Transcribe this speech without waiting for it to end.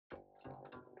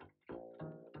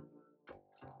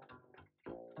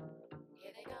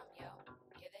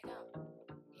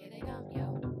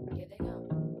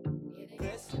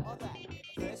or that,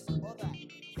 this or that,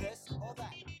 this or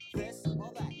that, this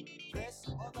or that, this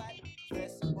or that,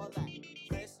 this or that,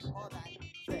 this or that,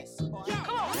 this or that.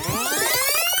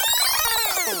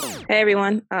 Hey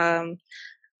everyone,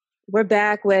 we're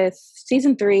back with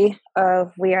season 3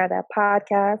 of We Are That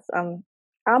podcast. I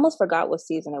almost forgot what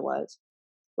season it was,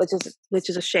 which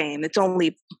is a shame.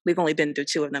 We've only been through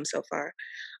 2 of them so far.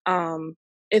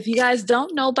 If you guys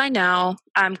don't know by now,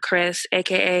 I'm Chris,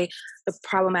 aka the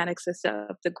problematic sister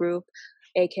of the group,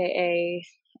 aka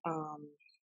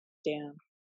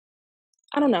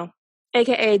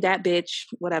aka that bitch,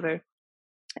 whatever.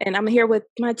 And I'm here with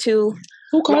my 2.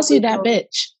 Who calls you that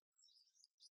bitch?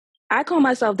 I call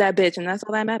myself that bitch, and that's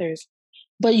all that matters.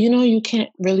 But you can't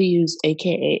really use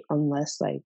AKA unless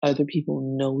like other people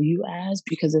know you as,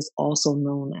 because it's also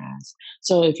known as.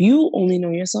 So if you only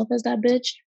know yourself as that bitch,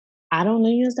 I don't know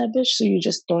you as that bitch, so you're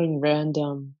just throwing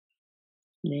random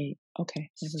name. Okay.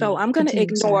 So I'm gonna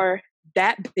ignore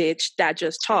that bitch that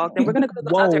just talked, and we're gonna go to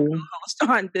the other co-host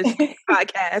on this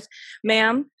podcast.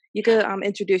 Ma'am, you could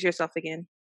introduce yourself again.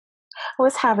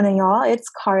 What's happening, y'all? It's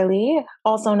Carly,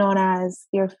 also known as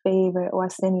your favorite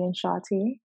West Indian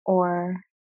shawty, or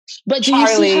But do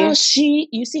Charlie. you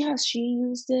see how she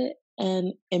used it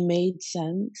and it made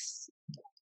sense?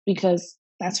 Because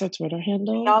that's her Twitter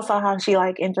handle. Y'all saw how she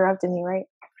like interrupted me, right?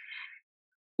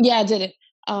 Yeah, I did it.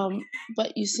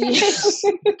 But you see,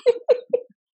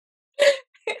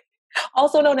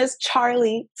 also known as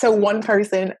Charlie to one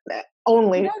person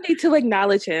only. You don't need to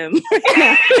acknowledge him.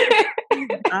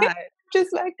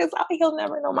 Just like, because he'll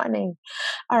never know my name.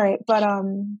 All right, but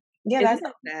yeah, that's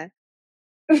that.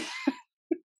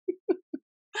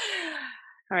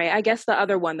 All right, I guess the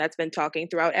other one that's been talking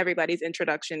throughout everybody's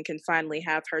introduction can finally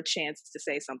have her chance to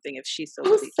say something if she's so.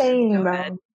 Who's saying,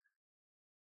 bro?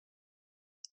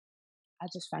 I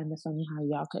just find it funny how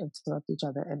y'all can interrupt each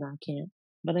other and I can't.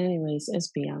 But anyways, it's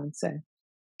Beyonce.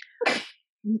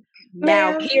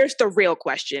 Now, here's the real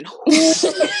question.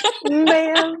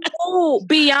 Ma'am. Oh,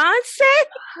 Beyonce?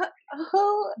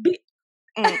 Who?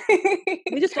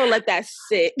 We just gonna let that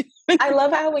sit. I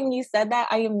love how when you said that,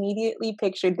 I immediately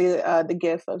pictured the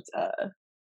gif of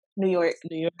New York.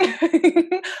 Beyonce,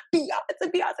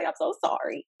 I'm so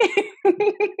sorry.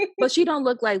 But she don't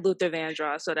look like Luther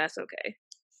Vandross, so that's okay.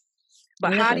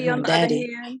 But Hottie, on the other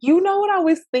hand, you know what I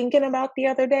was thinking about the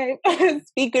other day?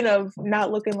 Speaking of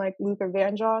not looking like Luther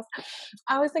Vandross,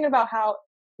 I was thinking about how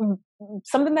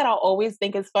something that I'll always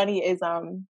think is funny is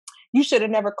you should have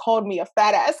never called me a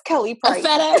fat ass Kelly Price. A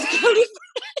fat ass Kelly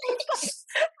Price.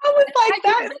 I was like,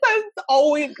 that's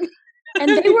always.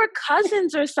 And they were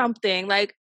cousins or something.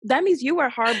 Like that means you were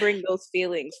harboring those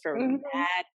feelings for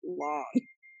that long.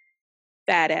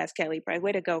 Fat ass Kelly Price.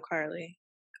 Way to go, Carly.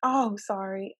 Oh,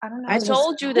 sorry. I don't know. I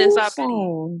told you this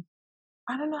already.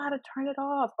 I don't know how to turn it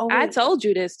off. Oh, I told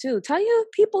you this too. Tell your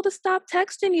people to stop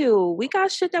texting you. We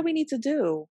got shit that we need to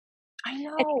do. I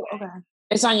know. Okay.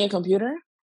 It's on your computer?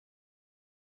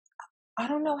 I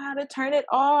don't know how to turn it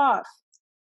off.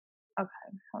 Okay.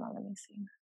 Hold on. Let me see.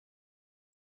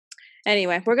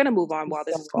 Anyway, we're going to move on while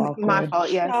this is my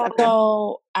fault. Yes. Okay.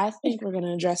 So I think we're going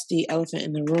to address the elephant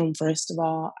in the room. First of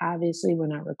all, obviously we're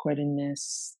not recording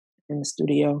this in the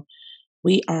studio.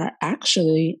 We are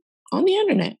actually on the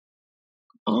internet,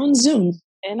 on Zoom.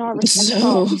 In our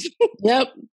Yep.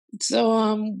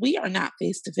 So we are not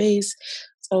face to face.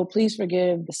 So please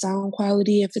forgive the sound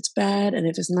quality if it's bad, and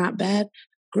if it's not bad,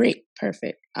 great,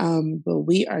 perfect. But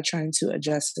we are trying to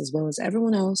adjust as well as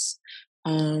everyone else,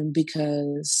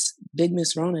 because Big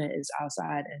Miss Rona is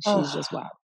outside and she's just wild.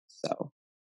 So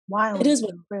wild. It is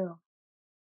real.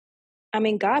 I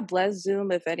mean, God bless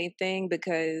Zoom, if anything,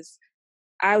 because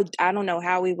I don't know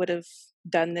how we would have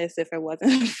done this if it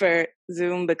wasn't for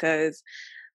Zoom, because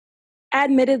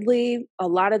admittedly, a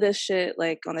lot of this shit,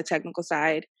 like on the technical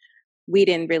side, we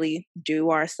didn't really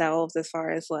do ourselves as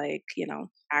far as like,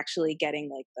 actually getting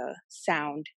like the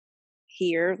sound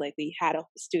here. Like we had a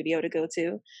studio to go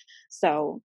to.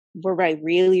 So we're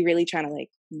really, really trying to like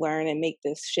learn and make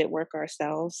this shit work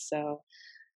ourselves. So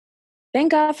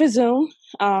thank God for Zoom.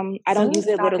 I don't use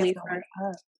it literally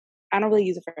I don't really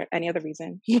use it for any other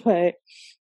reason. But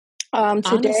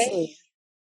today,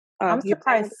 I'm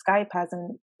surprised Skype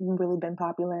hasn't really been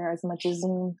popular as much as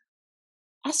Zoom.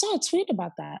 I saw a tweet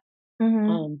about that.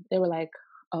 Mm-hmm. They were like,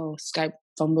 "Oh, Skype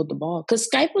fumbled the ball," because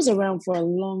Skype was around for a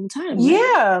long time.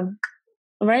 Yeah.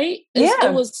 Right?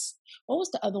 It was what was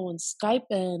the other one? Skype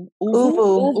and Uvu.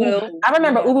 Uvu. Uvu. I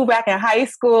remember Yeah. Uvu back in high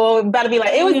school. About to be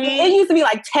like, Mhm. it used to be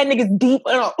like 10 niggas deep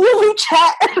in an Uvu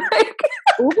chat.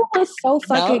 Uber was so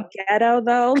fucking ghetto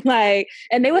though. Like,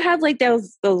 and they would have like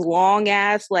those long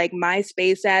ass like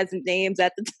MySpace ads and names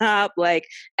at the top, like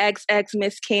XX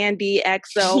Miss Candy,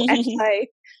 XO, XI.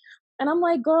 And I'm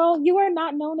like, girl, you are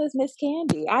not known as Miss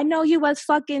Candy. I know you as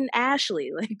fucking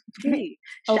Ashley. Like, please.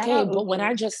 Okay, but when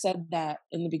I just said that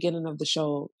in the beginning of the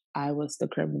show, I was the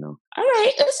criminal. All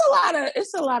right,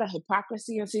 it's a lot of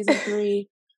hypocrisy in season 3.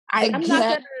 I'm not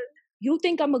gonna. You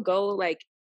think I'm gonna go like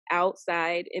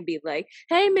outside and be like,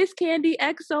 "Hey, Miss Candy,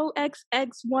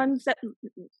 XOXX1"?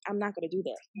 I'm not gonna do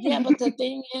that. Yeah, but the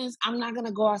thing is, I'm not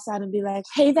gonna go outside and be like,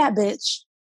 "Hey, that bitch."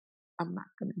 I'm not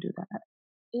gonna do that.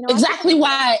 You know, exactly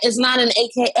why it's not an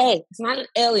AKA. It's not an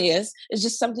alias. It's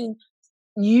just something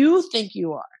you think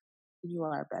you are. You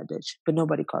are a bad bitch, but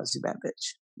nobody calls you bad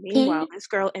bitch. Meanwhile, this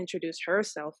girl introduced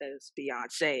herself as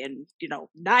Beyonce, and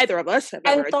neither of us have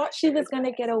ever. I thought she was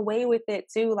gonna get away with it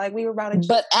too. Like we were about to.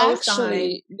 But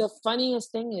actually, the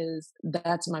funniest thing is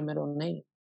that's my middle name.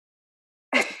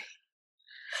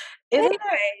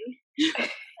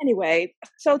 Anyway,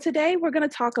 so today we're going to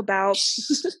talk about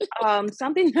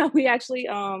something that we actually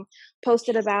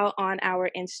posted about on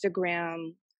our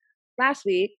Instagram last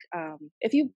week.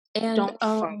 If you don't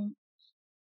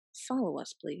follow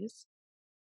us, please.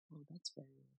 Oh, that's very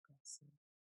aggressive.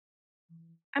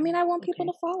 I mean, I want people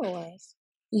to follow us.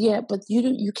 Yeah, but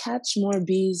you catch more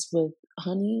bees with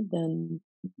honey than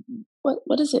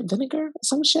what is it, vinegar?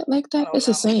 Some shit like that. It's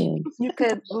a saying. You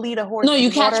could lead a horse. No,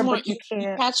 you catch water, more. But you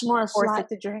can't catch more force fly it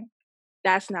to drink.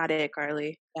 That's not it,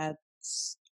 Carly.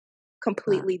 That's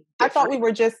completely different. I thought we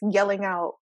were just yelling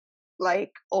out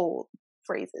like old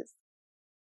phrases.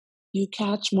 You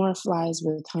catch more flies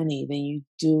with honey than you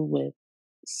do with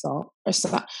salt or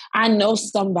salt. I know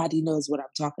somebody knows what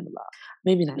I'm talking about.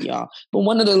 Maybe not y'all, but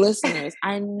one of the listeners.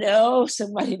 I know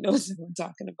somebody knows what I'm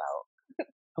talking about.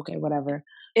 Okay, whatever.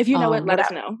 If you know it, let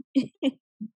us know.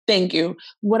 Thank you.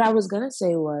 What I was gonna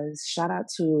say was shout out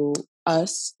to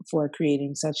us for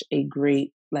creating such a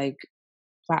great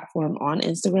platform on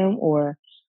Instagram, or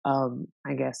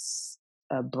I guess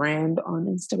a brand on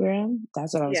Instagram.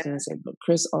 That's what I was gonna say. But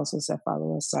Chris also said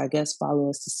follow us, so I guess follow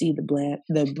us to see the brand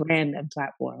and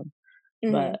platform.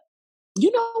 Mm-hmm. But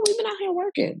we've been out here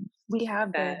working. We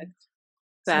have been.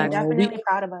 So I'm definitely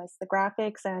proud of us. The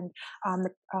graphics and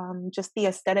just the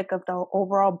aesthetic of the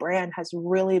overall brand has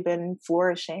really been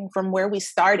flourishing from where we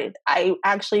started. I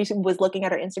actually was looking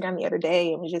at our Instagram the other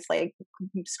day and was just like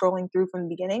scrolling through from the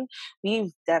beginning.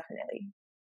 We've definitely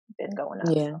been going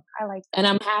up. Yeah, so I like that. And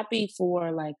I'm happy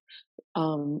for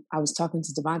I was talking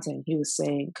to Devontae and he was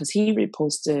saying, because he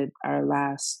reposted our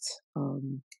last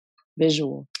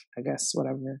visual, I guess,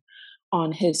 whatever,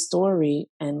 on his story,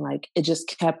 and it just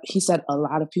kept, he said a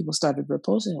lot of people started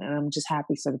reposting it, and I'm just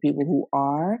happy for the people who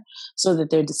are, so that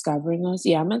they're discovering us.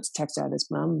 Yeah, I meant to text out this,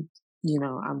 but I'm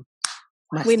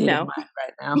my state of mind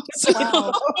right now. So.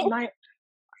 Wow.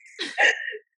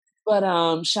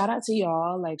 But shout out to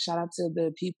y'all, shout out to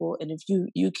the people, and if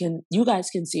you guys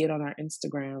can see it on our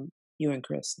Instagram, you and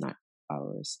Chris, not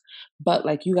followers, but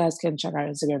you guys can check our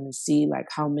Instagram and see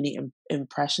how many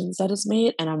impressions that it's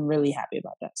made, and I'm really happy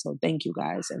about that. So thank you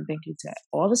guys, and thank you to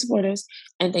all the supporters,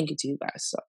 and thank you to you guys.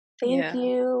 So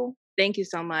thank you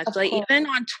so much. Even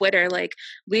on Twitter,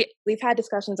 we've had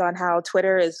discussions on how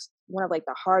Twitter is one of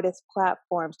the hardest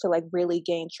platforms to really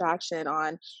gain traction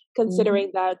on,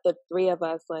 considering that the three of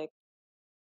us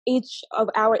each of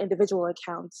our individual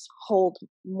accounts hold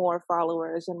more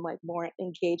followers and more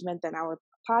engagement than our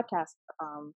podcast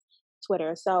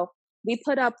Twitter. So we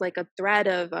put up a thread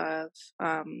of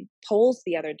polls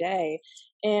the other day,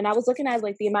 and I was looking at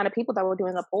the amount of people that were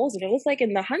doing the polls, and it was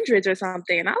in the hundreds or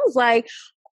something, and I was like,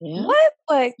 what?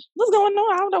 What's going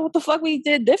on? I don't know what the fuck we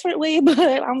did differently, but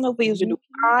I don't know if we used a new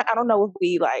font. I don't know if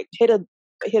we hit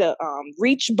a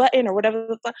reach button or whatever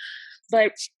the fuck,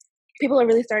 but people are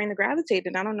really starting to gravitate,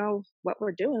 and I don't know what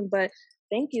we're doing, but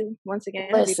thank you once again.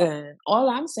 Listen, all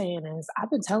I'm saying is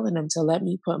I've been telling them to let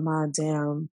me put my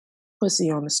damn pussy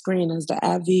on the screen as the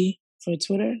Abby for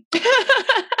Twitter.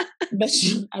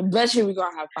 I bet you we're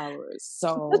gonna have followers.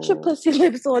 So put your pussy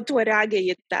lips on Twitter. I'll get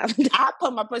you $1,000. I'll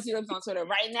put my pussy lips on Twitter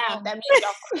right now. That means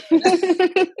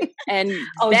y'all. And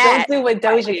don't do what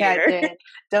Doja Cat did.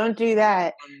 Don't do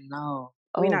that. No.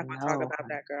 We're not gonna talk about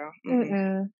that, girl.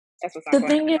 Mm-mm. That's what's the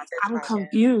thing is, I'm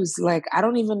confused. I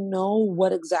don't even know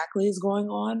what exactly is going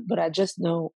on, but I just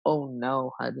know, oh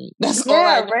no, honey. That's all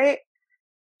I know. Right?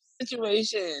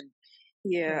 Situation.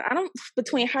 Yeah, I don't.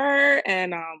 Between her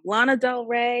and Lana Del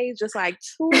Rey, just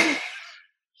two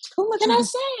Too much. Can I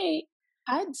say,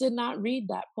 I did not read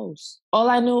that post. All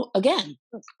I knew, again,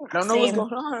 I don't know what's Same.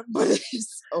 going on, but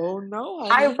it's, oh no,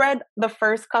 I honey. read the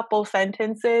first couple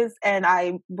sentences and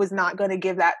I was not going to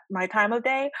give that my time of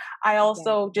day. I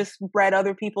also just read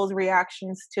other people's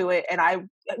reactions to it and I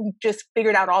just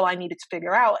figured out all I needed to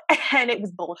figure out and it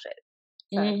was bullshit.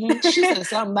 She said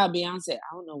something about Beyonce.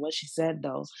 I don't know what she said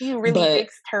though. She really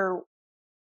mixed her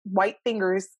white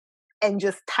fingers and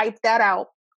just typed that out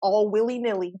all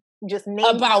willy-nilly, just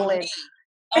name calling.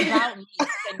 About me.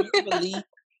 Can you believe?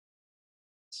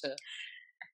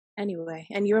 Anyway,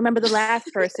 and you remember the last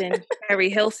person, Carrie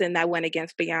Hilson, that went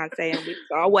against Beyonce, and we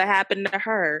saw what happened to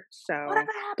her. So,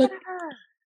 Whatever happened to her?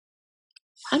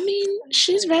 I mean,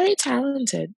 she's very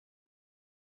talented.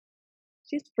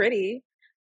 She's pretty.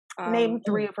 Name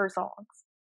 3 of her songs.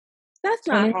 That's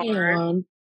not hard.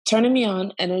 Turning Me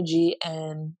On, Energy,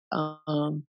 and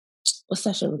what's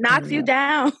that shit? Knocks You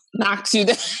Down. Knocks You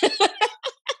Down.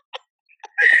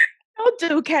 Don't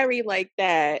do Carrie like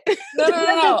that.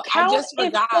 No. I just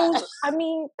forgot.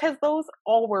 Because those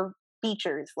all were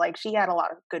features. Like, she had a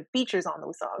lot of good features on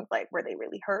those songs. Like, were they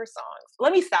really her songs?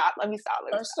 Let me stop.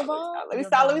 First of all,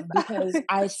 because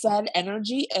I said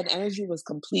Energy, and Energy was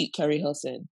complete Carrie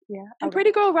Hilson. Yeah, and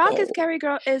Pretty Girl Rock is Carrie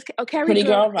Girl Pretty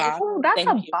Girl Rock. Oh, that's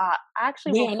a bop.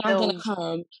 Actually, we are not going to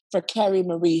come for Carrie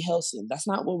Marie Hilson. That's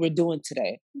not what we're doing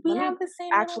today. We have the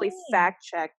same. Actually, fact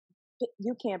check.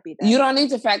 You can't be that. You don't need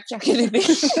to fact check anything.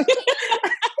 She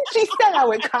said that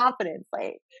with confidence,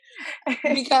 like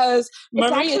because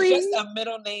Marie is just a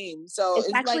middle name, so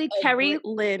it's actually like Carrie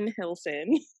Lynn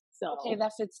Hilson. So okay,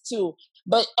 that fits too.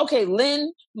 But okay,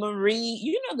 Lynn, Marie,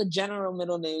 you know the general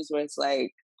middle names where it's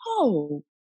like, oh,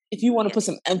 if you want to put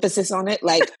some emphasis on it,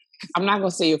 like I'm not gonna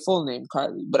say your full name,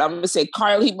 Carly, but I'm gonna say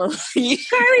Carly Marie.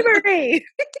 Carly Marie.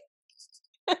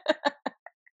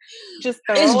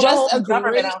 It's just a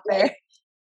government out there. Like,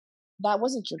 that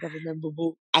wasn't your government, boo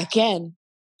boo. I can.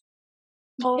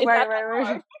 Oh,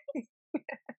 right.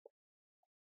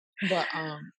 But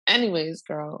anyways,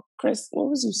 girl, Chris, what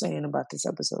was you saying about this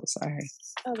episode? Sorry.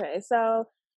 Okay, so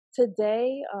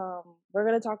today we're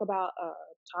gonna talk about a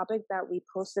topic that we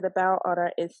posted about on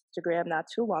our Instagram not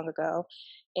too long ago,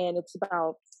 and it's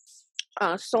about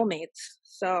soulmates.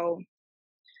 So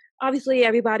obviously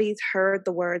everybody's heard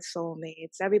the word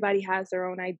soulmates. Everybody has their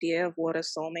own idea of what a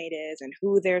soulmate is and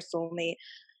who their soulmate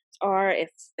are,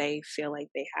 if they feel like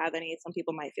they have any. Some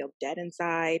people might feel dead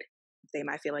inside. They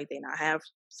might feel like they not have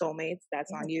soulmates.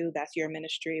 That's on you. That's your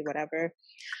ministry, whatever.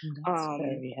 That's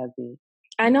very heavy.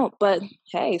 I know, but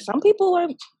hey, some people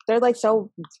they're like so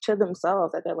to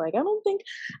themselves that they're like, I don't think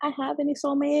I have any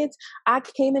soulmates. I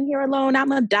came in here alone. I'm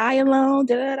gonna die alone.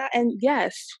 And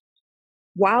yes,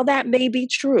 while that may be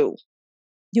true,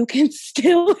 you can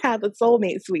still have a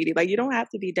soulmate, sweetie. Like, you don't have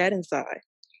to be dead inside.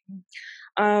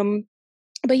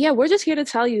 But yeah, we're just here to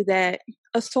tell you that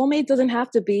a soulmate doesn't have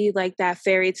to be like that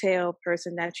fairy tale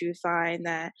person that you find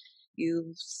that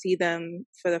you see them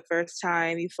for the first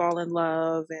time, you fall in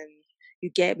love and you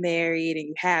get married and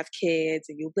you have kids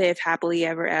and you live happily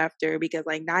ever after, because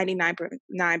like 99%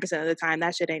 of the time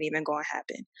that shit ain't even gonna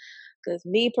happen. Because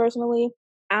me personally,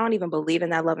 I don't even believe in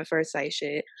that love at first sight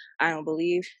shit. I don't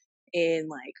believe in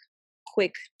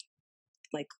quick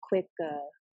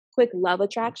love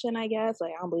attraction, I guess.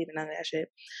 Like, I don't believe in none of that shit.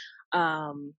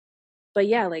 But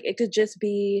yeah, like, it could just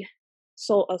be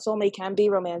a soulmate can be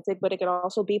romantic, but it could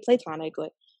also be platonic,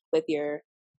 like with your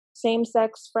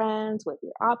same-sex friends, with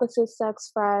your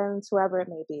opposite-sex friends, whoever it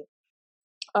may be.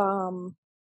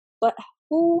 But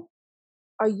who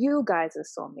are you guys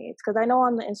as soulmates? Because I know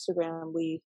on the Instagram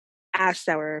we asked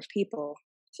our people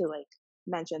to like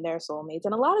mention their soulmates,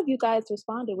 and a lot of you guys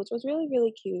responded, which was really,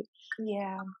 really cute.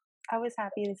 Yeah, I was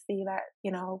happy to see that,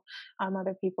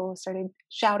 other people started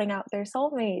shouting out their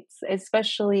soulmates,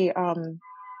 especially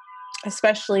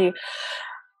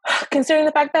considering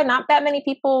the fact that not that many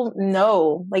people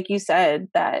know, like you said,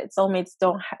 that soulmates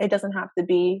it doesn't have to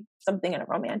be something in a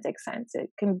romantic sense. It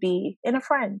can be in a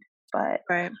friend, but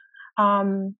right.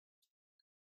 Who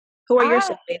are your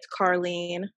soulmates,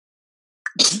 Carlene?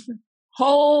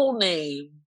 Whole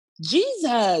name.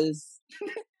 Jesus.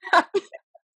 That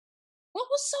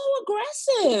was so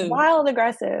aggressive. Wild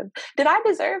aggressive. Did I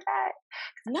deserve that?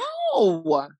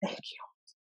 No. Thank you.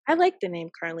 I like the name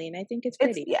Carlene. I think it's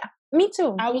pretty. Yeah, me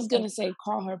too. I was going to say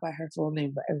call her by her full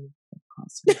name, but everyone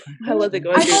calls her. I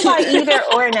go by either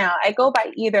or now. I go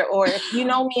by either or. If you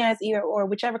know me as either or,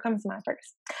 whichever comes to mind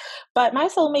first. But my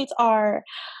soulmates are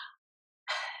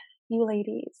you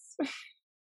ladies.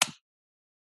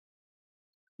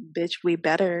 Bitch, we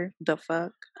better. The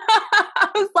fuck? I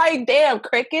was like, damn,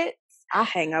 crickets. I'll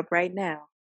hang up right now.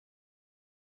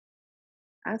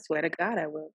 I swear to God, I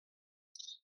will.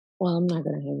 Well, I'm not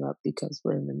gonna hang up because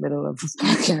we're in the middle of a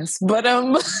podcast. But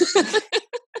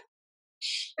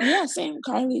yeah, same,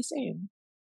 Carly, same.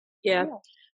 Yeah,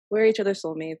 we're each other's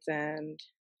soulmates, and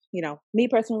me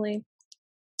personally,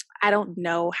 I don't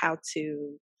know how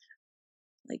to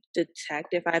like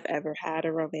detect if I've ever had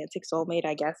a romantic soulmate.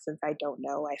 I guess since I don't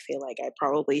know, I feel like I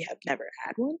probably have never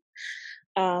had one.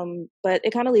 But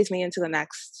it kind of leads me into the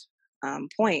next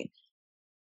point.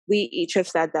 We each have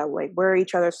said that like we're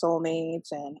each other's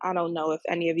soulmates, and I don't know if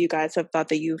any of you guys have thought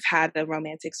that you've had a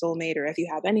romantic soulmate or if you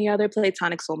have any other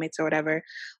platonic soulmates or whatever.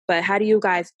 But how do you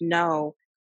guys know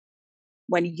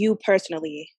when you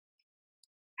personally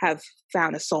have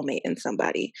found a soulmate in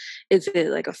somebody? Is it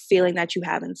like a feeling that you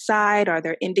have inside? Are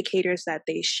there indicators that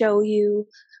they show you?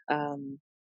 I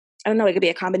don't know, it could be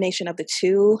a combination of the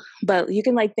two, but you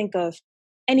can like think of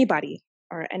anybody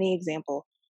or any example.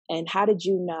 And how did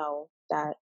you know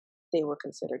that they were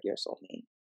considered your soulmate?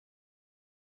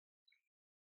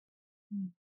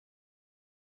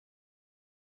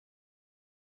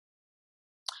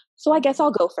 So I guess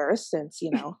I'll go first since,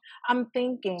 I'm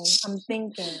thinking.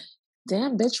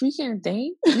 Damn, bitch, we can't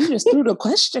think. You just threw the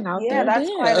question out Yeah, there. that's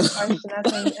Damn. quite a question. I'm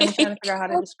trying to figure out how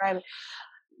to describe it.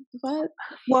 But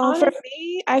well, for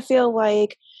me, I feel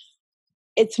like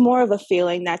it's more of a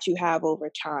feeling that you have over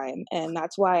time. And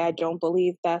that's why I don't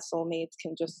believe that soulmates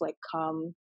can just like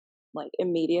come like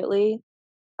immediately.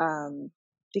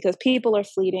 Because people are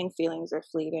fleeting, feelings are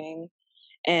fleeting.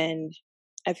 And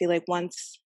I feel like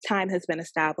once time has been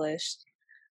established,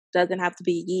 doesn't have to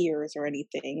be years or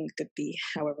anything. It could be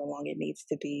however long it needs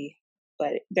to be.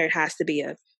 But there has to be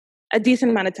a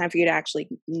decent amount of time for you to actually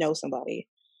know somebody.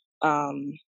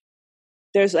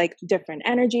 There's like different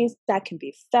energies that can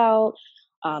be felt.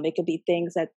 It could be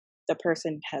things that the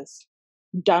person has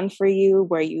done for you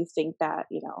where you think that,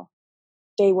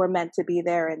 they were meant to be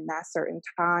there in that certain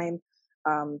time,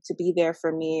 to be there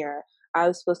for me, or I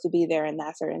was supposed to be there in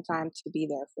that certain time to be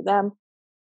there for them.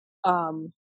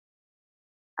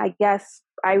 I guess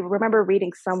I remember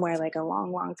reading somewhere like a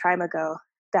long, long time ago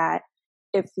that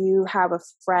if you have a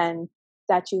friend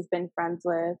that you've been friends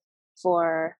with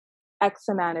for X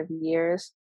amount of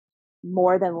years,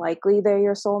 more than likely they're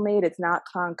your soulmate. It's not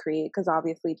concrete because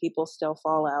obviously people still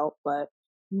fall out, but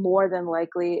more than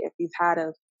likely if you've had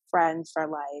a friend for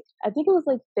like, I think it was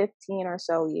like 15 or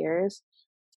so years,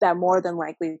 that more than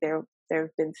likely they've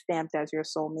been stamped as your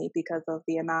soulmate because of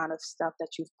the amount of stuff that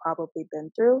you've probably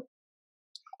been through.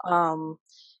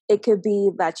 It could be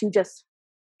that you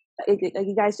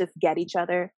guys just get each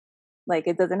other. Like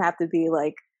it doesn't have to be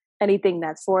like anything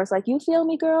that's forced. Like, you feel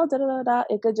me, girl? Da da da da.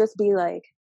 It could just be like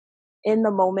in the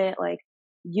moment, like,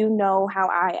 how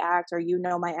I act, or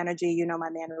my energy, my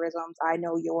mannerisms, I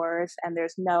know yours, and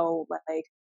there's no like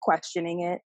questioning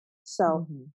it. So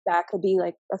that could be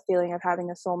like a feeling of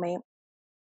having a soulmate.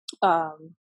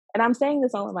 And I'm saying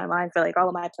this all in my mind for like all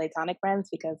of my platonic friends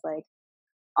because like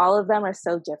all of them are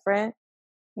so different,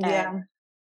 Yeah. and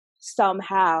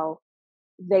somehow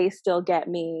they still get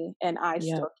me and I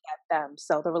still get them.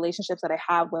 So the relationships that I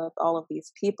have with all of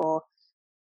these people,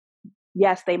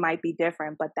 yes, they might be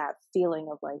different, but that feeling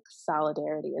of like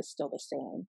solidarity is still the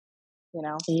same,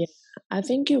 Yeah, I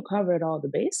think you covered all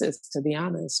the bases, to be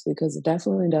honest, because it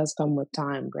definitely does come with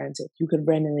time. Granted, you could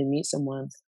randomly meet someone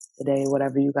today,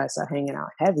 whatever, you guys are hanging out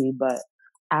heavy, but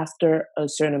after a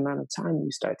certain amount of time, you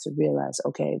start to realize,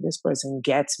 okay, this person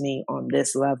gets me on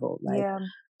this level. Like,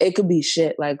 it could be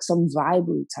shit, like some vibe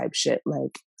type shit.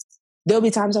 Like, there'll be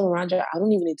times I'm around you, I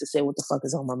don't even need to say what the fuck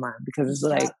is on my mind because it's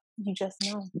like, you just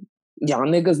know. Y'all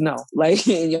niggas know. Like,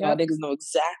 y'all niggas know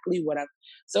exactly what I'm.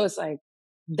 So it's like,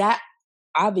 that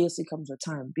obviously comes with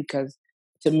time because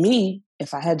to me,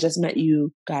 if I had just met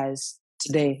you guys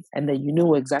today and then you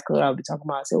knew exactly what I would be talking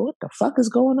about, I'd say, what the fuck is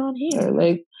going on here?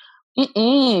 Like,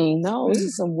 no, this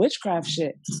is some witchcraft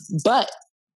shit. But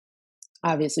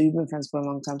obviously, we've been friends for a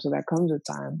long time, so that comes with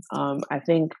time. I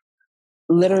think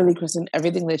literally, Kristen,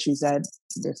 everything that you said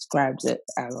describes it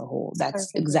as a whole.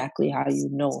 That's exactly how you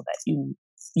know that you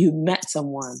met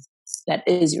someone that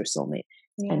is your soulmate.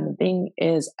 Yeah. And the thing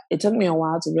is, it took me a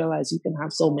while to realize you can have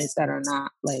soulmates that are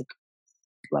not like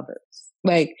lovers.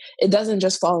 Like, it doesn't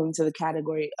just fall into the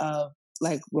category of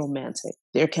like romantic.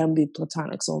 There can be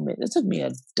platonic soulmates. It took me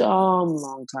a dumb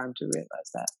long time to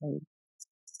realize that. Like,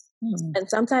 and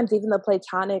sometimes even the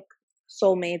platonic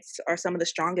soulmates are some of the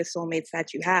strongest soulmates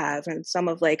that you have, and some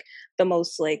of like the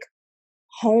most like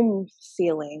home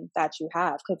feeling that you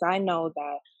have. Because I know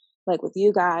that like with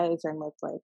you guys and with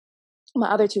like my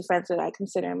other two friends that I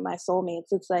consider my soulmates,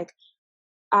 it's like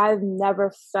I've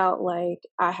never felt like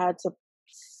I had to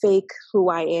fake who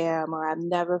I am, or I've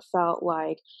never felt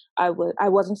like I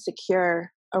wasn't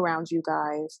secure around you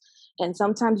guys. And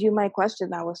sometimes you might question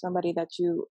that with somebody that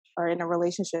you are in a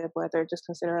relationship with or just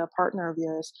consider a partner of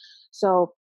yours.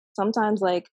 So sometimes,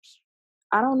 like,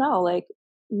 I don't know, like,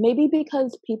 maybe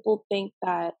because people think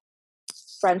that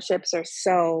friendships are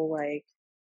so like,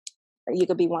 you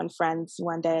could be friends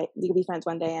one day, you could be friends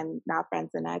one day and not friends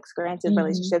the next. Granted,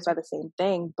 relationships are the same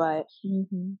thing, but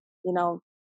Mm-hmm. you know,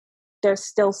 there's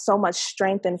still so much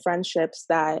strength in friendships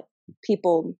that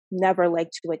people never like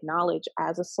to acknowledge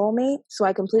as a soulmate. So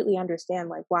I completely understand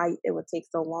like why it would take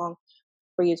so long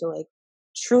for you to like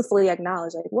truthfully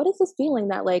acknowledge like, what is this feeling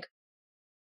that like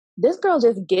this girl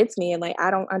just gets me, and like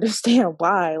I don't understand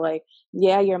why. Like,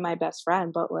 yeah, you're my best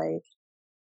friend, but like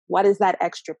what is that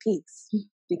extra piece?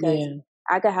 Because Yeah.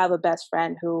 I could have a best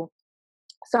friend who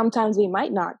sometimes we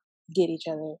might not get each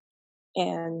other,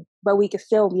 but we could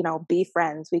still, you know, be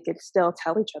friends. We could still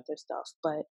tell each other stuff.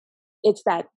 But it's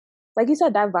that, like you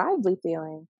said, that vibely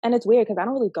feeling. And it's weird because I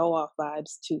don't really go off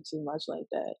vibes too much like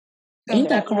that. Ain't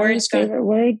Okay, that Carly's favorite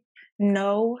word?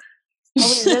 no. I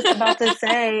was just about to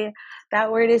say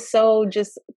that word is so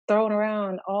just thrown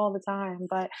around all the time.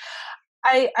 But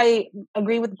I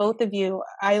agree with both of you.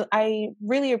 I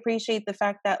really appreciate the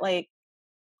fact that like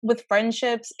with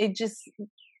friendships, it just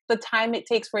the time it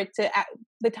takes for it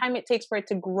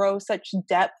to grow such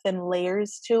depth and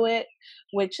layers to it,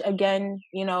 which again,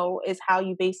 you know, is how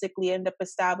you basically end up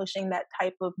establishing that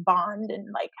type of bond and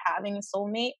like having a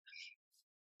soulmate.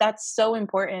 That's so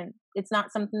important. It's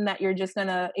not something that you're just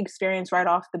gonna experience right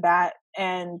off the bat,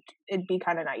 and it'd be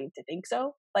kind of naive to think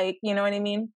so. Like, you know what I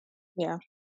mean? Yeah.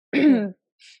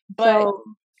 But So,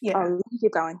 yeah, oh, you can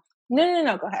keep going.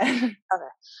 no, go ahead. Okay.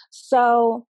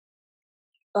 So,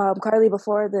 Carly,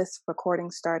 before this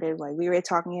recording started, like we were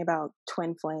talking about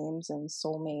twin flames and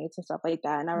soulmates and stuff like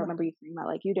that. And I remember you saying that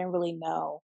like you didn't really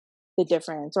know the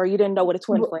difference, or you didn't know what a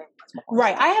twin flame was.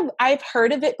 Right. I've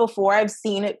heard of it before. I've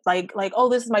seen it like oh,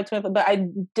 this is my twin flame, but I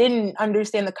didn't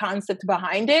understand the concept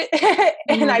behind it.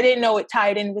 And I didn't know it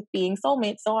tied in with being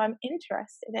soulmates. So I'm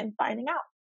interested in finding out.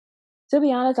 To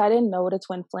be honest, I didn't know what a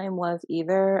twin flame was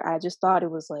either. I just thought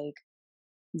it was like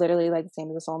literally like the same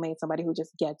as a soulmate, somebody who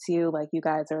just gets you, like you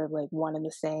guys are like one and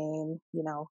the same, you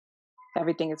know,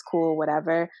 everything is cool,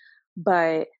 whatever.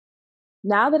 But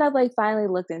now that I've like finally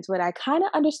looked into it, I kind of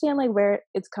understand like where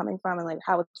it's coming from and like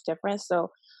how it's different.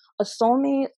 So a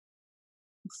soulmate,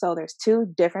 so there's two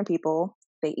different people.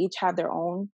 They each have their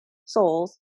own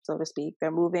souls, so to speak.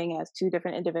 They're moving as two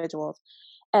different individuals.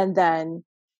 And then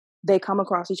they come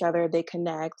across each other, they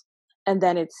connect, and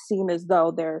then it seems as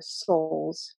though their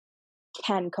souls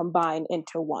can combine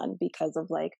into one because of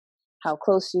like how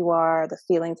close you are, the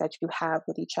feelings that you have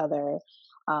with each other,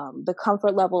 the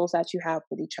comfort levels that you have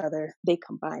with each other, they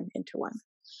combine into one.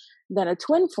 Then a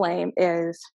twin flame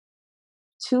is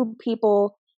two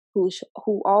people who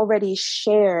already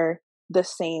share the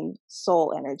same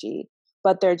soul energy,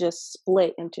 but they're just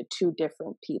split into two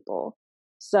different people.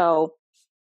 So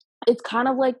it's kind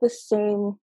of like the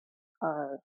same.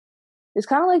 It's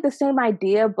kind of like the same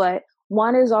idea, but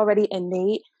one is already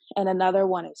innate and another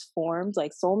one is formed.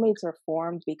 Like soulmates are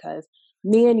formed because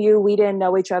me and you, we didn't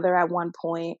know each other at one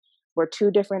point. We're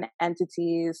two different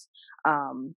entities.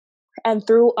 And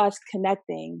through us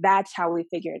connecting, that's how we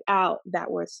figured out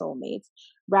that we're soulmates,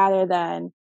 rather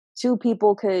than two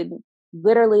people could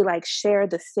literally like share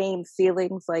the same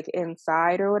feelings like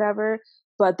inside or whatever,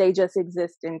 but they just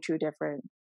exist in two different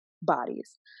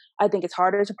bodies. I think it's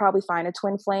harder to probably find a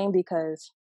twin flame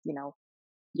because, you know,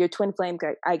 your twin flame,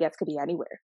 I guess, could be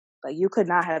anywhere. Like you could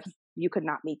not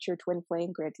meet your twin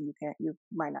flame. Granted, you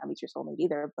might not meet your soulmate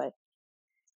either, but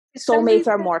soulmates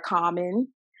are more common,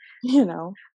 you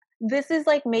know. This is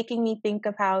like making me think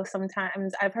of how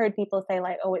sometimes I've heard people say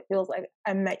like, oh, it feels like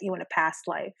I met you in a past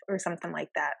life or something like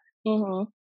that. Mm-hmm.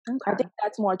 Okay. I think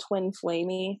that's more twin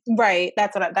flamey. Right.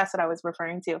 That's what I was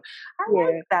referring to. I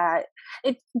like that.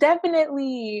 It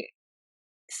definitely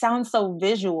sounds so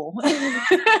visual.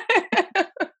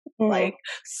 Like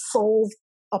souls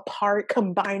apart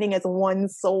combining as one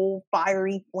soul,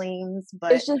 fiery flames.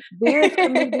 But it's just weird for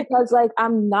me because like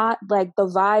I'm not like the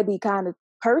vibey kind of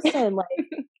person. Like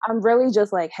I'm really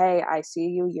just like, hey, I see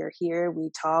you, you're here,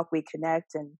 we talk, we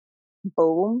connect, and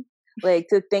boom. Like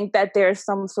to think that there's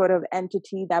some sort of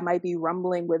entity that might be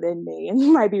rumbling within me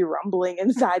and might be rumbling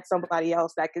inside somebody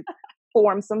else that could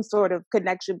form some sort of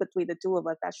connection between the two of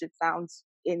us. That shit sounds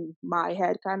in my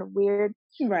head kind of weird.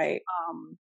 right.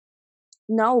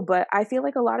 No, but I feel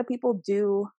like a lot of people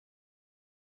do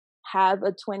have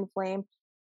a twin flame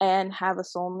and have a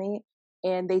soulmate,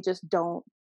 and they just don't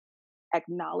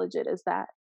acknowledge it as that.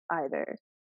 either.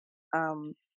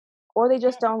 Or they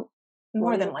just don't.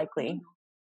 More than likely.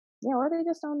 Yeah, or they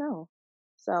just don't know.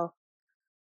 So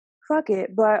fuck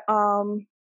it. But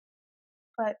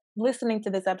listening to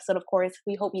this episode, of course,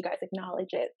 we hope you guys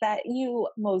acknowledge it, that you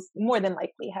more than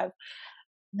likely have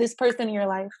this person in your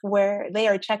life where they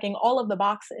are checking all of the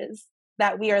boxes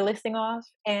that we are listing off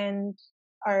and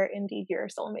are indeed your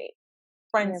soulmate,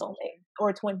 friend soulmate,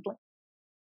 or twin flame.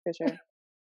 For sure.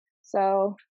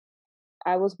 So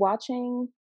I was watching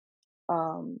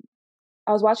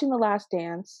The Last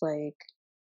Dance like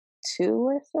 2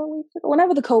 or so weeks ago,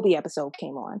 whenever the Kobe episode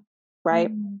came on,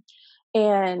 right?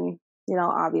 And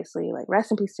obviously, like,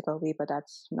 rest in peace to Kobe, but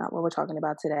that's not what we're talking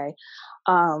about today.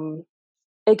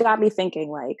 It got me thinking,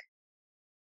 like,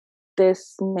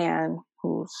 this man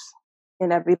who's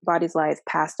in everybody's life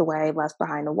passed away, left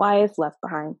behind a wife, left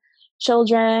behind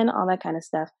children, all that kind of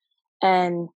stuff,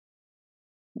 and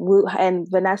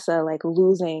Vanessa, like,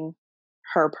 losing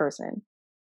her person,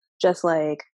 just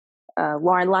like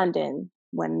Lauren London,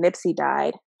 when Nipsey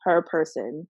died, her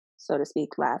person, so to speak,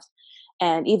 left.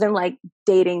 And even like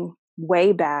dating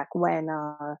way back when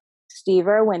Steve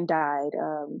Irwin died,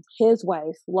 his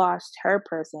wife lost her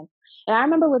person. And I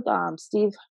remember with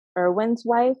Steve Irwin's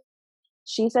wife,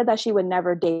 she said that she would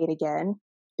never date again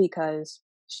because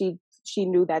she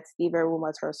knew that Steve Irwin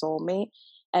was her soulmate,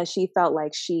 and she felt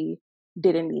like she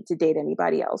didn't need to date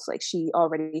anybody else. Like, she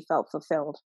already felt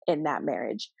fulfilled in that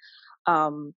marriage.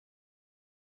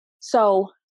 So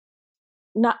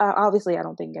not obviously, I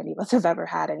don't think any of us have ever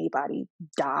had anybody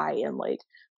die and like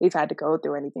we've had to go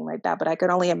through anything like that, but I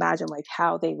could only imagine like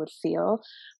how they would feel.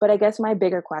 But I guess my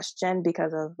bigger question,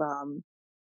 because of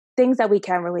things that we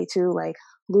can relate to, like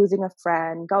losing a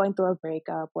friend, going through a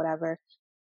breakup, whatever,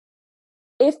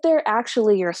 if they're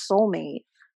actually your soulmate,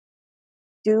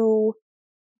 do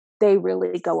they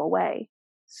really go away?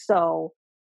 So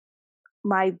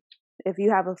if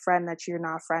you have a friend that you're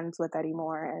not friends with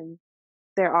anymore and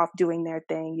they're off doing their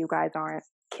thing, you guys aren't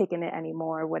kicking it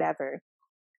anymore, whatever.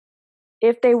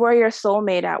 If they were your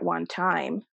soulmate at one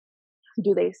time,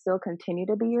 do they still continue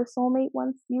to be your soulmate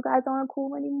once you guys aren't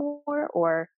cool anymore?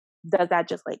 Or does that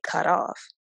just like cut off?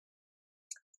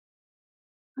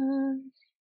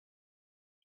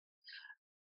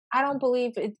 I don't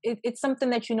believe it's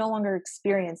something that you no longer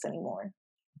experience anymore.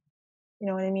 You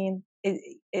know what I mean?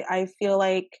 I feel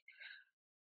like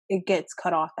it gets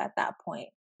cut off at that point.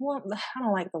 Well, I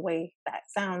don't like the way that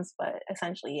sounds, but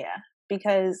essentially, yeah.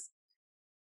 Because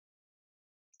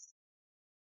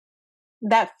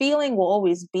that feeling will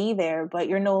always be there, but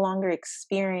you're no longer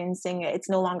experiencing it. It's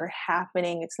no longer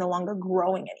happening. It's no longer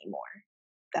growing anymore,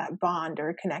 that bond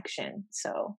or connection.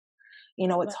 So,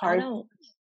 it's hard. Oh,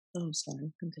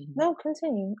 sorry. Continue. No,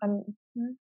 continue.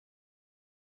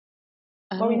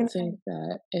 I don't think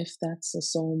that if that's a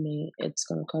soulmate, it's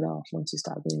going to cut off once you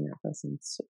stop being that person,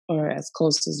 or as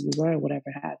close as you were, whatever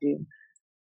have you.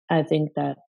 I think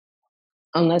that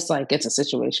unless like it's a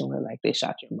situation where like they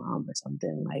shot your mom or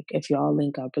something, like if y'all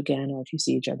link up again or if you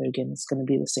see each other again, it's going to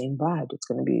be the same vibe. It's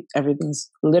going to be, everything's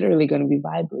literally going to be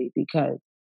vibely, because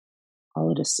all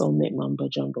of this soulmate mumbo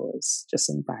jumbo is just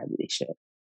some vibely shit.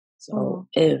 So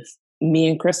if me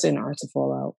and Kristen are to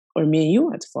fall out, or me and you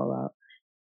are to fall out,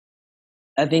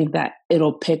 I think that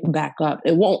it'll pick back up.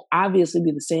 It won't obviously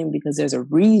be the same because there's a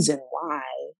reason why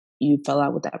you fell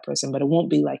out with that person, but it won't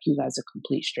be like you guys are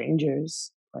complete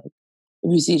strangers. Like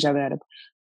if you see each other at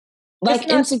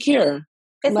Insecure.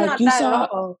 It's like not you that saw. at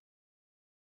all.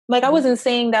 Like, I wasn't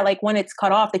saying that, like, when it's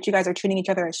cut off that you guys are treating each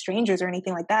other as strangers or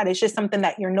anything like that. It's just something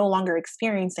that you're no longer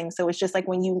experiencing. So it's just like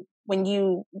when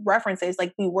you reference it, it's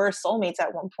like we were soulmates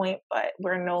at one point, but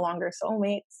we're no longer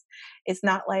soulmates. It's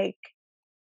not like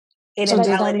it. So does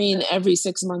that mean every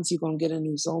 6 months you're going to get a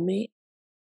new soulmate?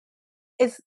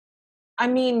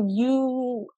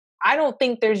 I don't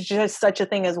think there's just such a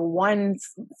thing as one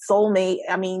soulmate.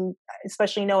 I mean,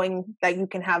 especially knowing that you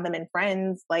can have them in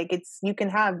friends, like you can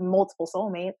have multiple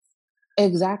soulmates.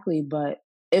 Exactly. But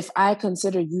if I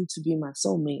consider you to be my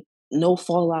soulmate, no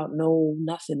fallout, no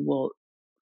nothing will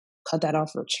cut that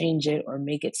off or change it or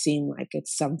make it seem like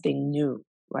it's something new.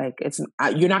 Like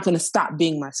you're not going to stop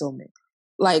being my soulmate.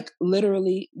 Like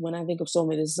literally when I think of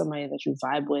soulmate, this is somebody that you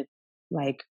vibe with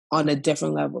like on a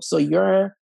different level. So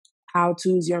your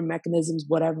how-tos, your mechanisms,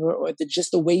 whatever, or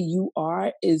just the way you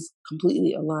are is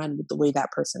completely aligned with the way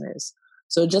that person is.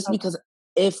 So just because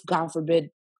if, God forbid,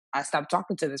 I stop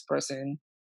talking to this person,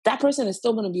 that person is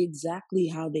still going to be exactly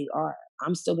how they are.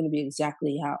 I'm still going to be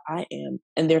exactly how I am.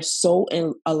 And they're so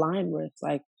aligned with,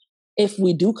 like, if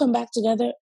we do come back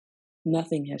together,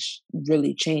 nothing has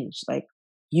really changed. Like,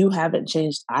 you haven't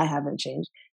changed. I haven't changed.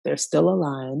 They're still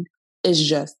aligned. It's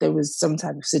just there was some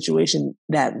type of situation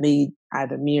that made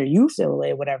either me or you feel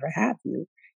away, whatever have you.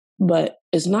 But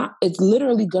it's not, it's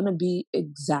literally going to be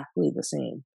exactly the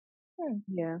same.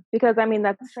 Yeah, because I mean,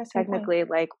 that's Interesting point. technically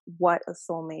like what a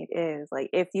soulmate is. Like,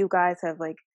 if you guys have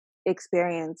like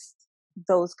experienced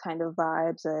those kind of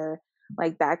vibes or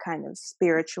like that kind of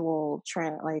spiritual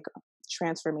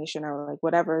transformation or like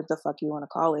whatever the fuck you want to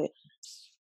call it,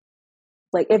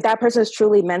 like if that person is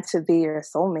truly meant to be your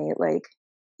soulmate, like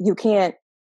you can't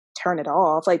turn it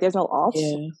off. Like there's no off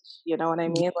Yeah. switch, you know what I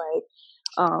mean?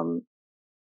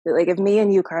 Like if me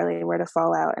and you, Carly, were to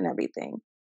fall out and everything,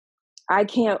 I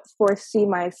can't foresee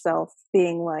myself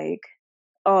being like,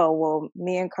 oh, well,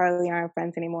 me and Carly aren't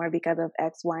friends anymore because of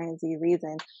X, Y, and Z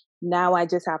reason. Now I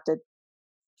just have to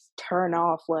turn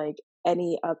off like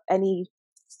any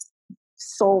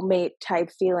soulmate type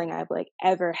feeling I've like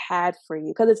ever had for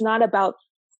you. Because it's not about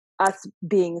us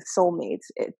being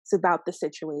soulmates. It's about the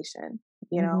situation,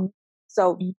 you know?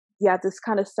 So you have to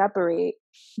kind of separate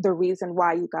the reason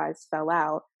why you guys fell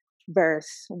out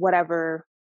versus whatever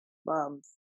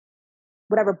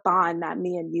bond that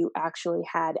me and you actually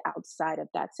had outside of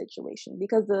that situation,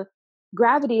 because the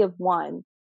gravity of one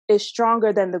is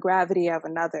stronger than the gravity of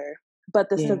another, but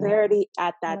the severity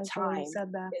at that time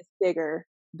is bigger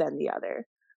than the other.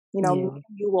 You know, me and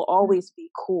you will always be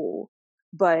cool,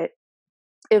 but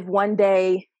if one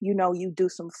day, you know, you do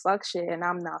some fuck shit and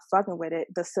I'm not fucking with it,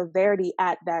 the severity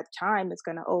at that time is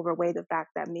going to overweigh the fact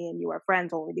that me and you are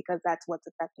friends only because that's what's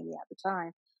affecting me at the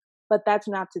time. But that's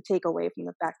not to take away from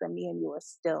the fact that me and you are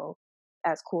still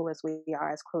as cool as we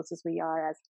are, as close as we are,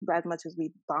 as much as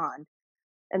we bond.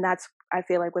 And that's, I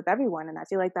feel like, with everyone. And I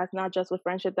feel like that's not just with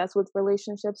friendship, that's with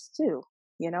relationships too.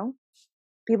 You know,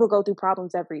 people go through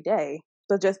problems every day.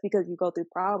 So just because you go through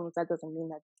problems, that doesn't mean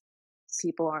that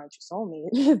people aren't your soulmate.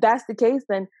 If that's the case,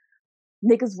 then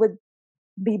niggas would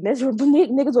be miserable.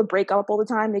 Niggas would break up all the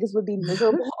time. Niggas would be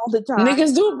miserable all the time.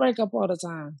 Niggas do break up all the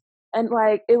time. And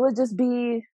like, it would just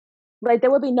be, like,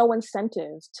 there would be no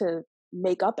incentive to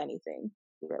make up anything,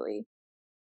 really.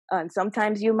 And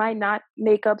sometimes you might not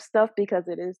make up stuff because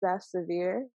it is that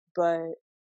severe, but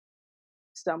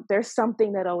there's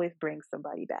something that always brings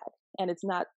somebody back. And it's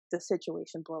not the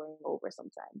situation blowing over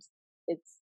sometimes.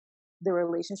 It's the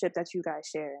relationship that you guys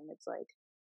share. And it's like,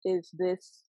 is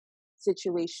this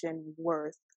situation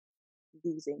worth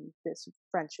losing this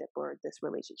friendship or this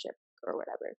relationship or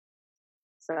whatever?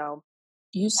 So.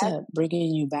 You said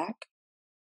bringing you back?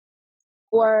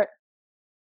 Or,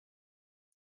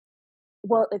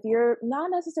 well, if you're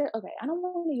not necessarily, okay, I don't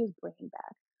want to use bringing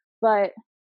back, but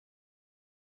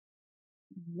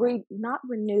not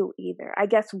renew either. I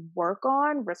guess work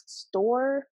on,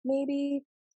 restore maybe,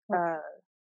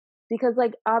 because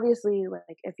like obviously,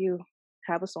 like if you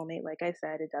have a soulmate, like I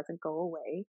said, it doesn't go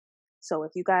away. So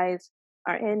if you guys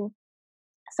are in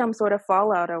some sort of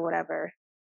fallout or whatever,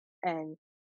 and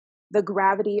the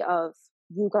gravity of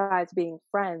you guys being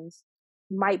friends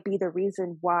might be the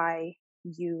reason why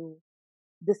you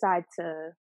decide to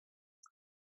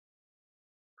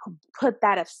put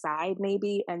that aside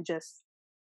maybe and just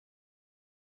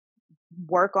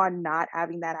work on not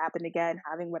having that happen again,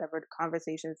 having whatever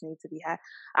conversations need to be had.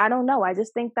 I don't know. I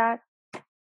just think that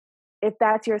if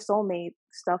that's your soulmate,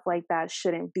 stuff like that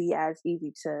shouldn't be as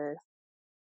easy to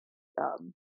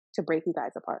break you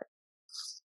guys apart.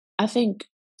 I think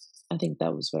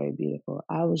that was very beautiful.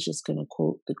 I was just gonna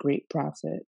quote the great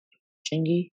prophet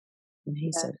Chingy, and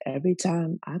he said, "Every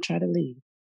time I try to leave,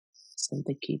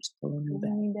 something keeps pulling me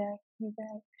back."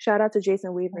 Shout out to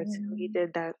Jason Weaver too. He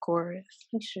did that chorus.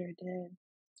 He sure did.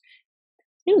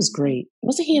 He was great.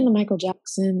 Wasn't he in the Michael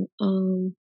Jackson?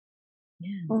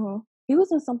 He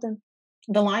was in something.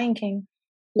 The Lion King.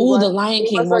 Oh, The Lion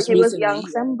King. He was young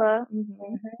Simba.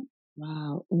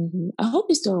 Wow. I hope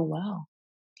he's doing well.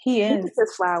 He is. He gets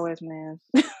his flowers, man.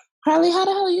 Carly, how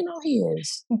the hell you know he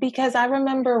is? Because I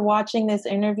remember watching this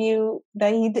interview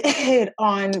that he did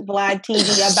on Vlad TV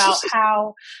about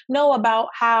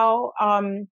how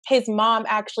his mom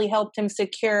actually helped him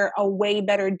secure a way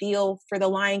better deal for the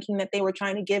Lion King that they were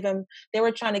trying to give him. They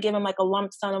were trying to give him like a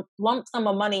lump sum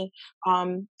of money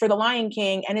for the Lion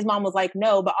King, and his mom was like,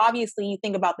 no. But obviously, you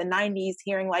think about the '90s,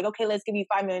 hearing like, okay, let's give you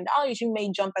 $5 million. You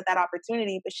may jump at that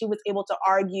opportunity, but she was able to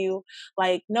argue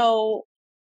like, no,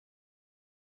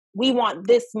 we want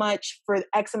this much for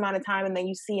X amount of time. And then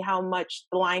you see how much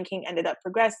the Lion King ended up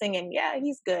progressing. And yeah,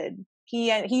 he's good.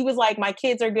 He was like, my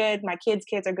kids are good. My kids'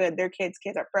 kids are good. Their kids'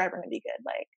 kids are forever going to be good.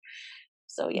 Like,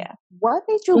 so yeah. What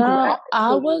made you Girl,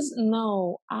 I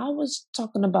was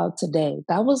talking about today.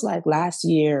 That was like last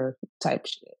year type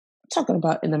shit. I'm talking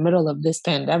about in the middle of this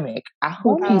pandemic. I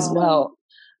hope he's well.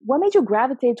 what made you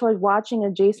gravitate towards watching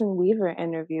a Jason Weaver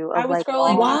interview of like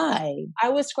all? Why? I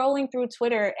was scrolling through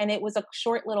Twitter and it was a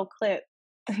short little clip.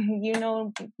 You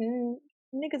know,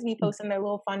 niggas be posting their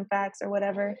little fun facts or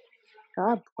whatever.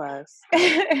 God bless.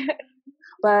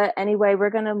 But anyway, we're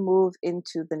going to move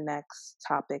into the next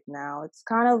topic now. It's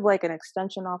kind of like an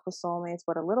extension off of soulmates,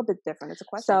 but a little bit different. It's a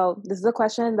question. So this is a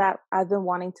question that I've been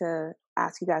wanting to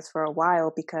ask you guys for a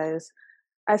while because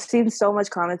I've seen so much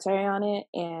commentary on it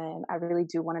and I really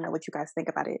do want to know what you guys think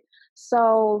about it.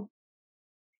 So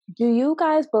do you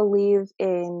guys believe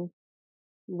in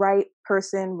right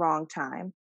person, wrong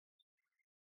time?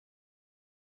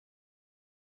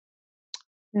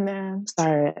 Nah.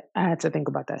 Sorry, I had to think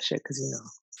about that shit because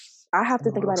I have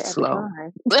to think about it every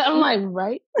time. I'm like,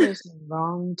 right person,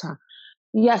 wrong time.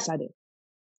 Yes, I do.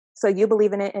 So you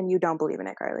believe in it and you don't believe in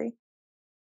it, Carly?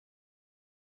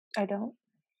 I don't.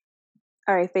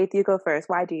 All right, Faith, you go first.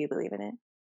 Why do you believe in it?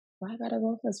 Why I gotta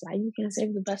go first? Why you can't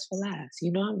save the best for last?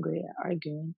 You know I'm great at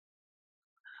arguing.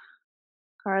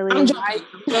 Carly, I'm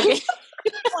joking.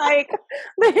 Like,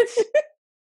 bitch.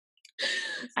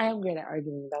 I am great at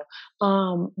arguing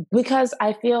though. Because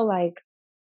I feel like,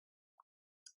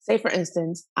 say for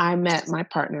instance, I met my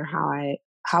partner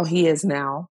how he is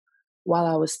now while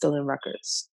I was still in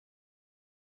records.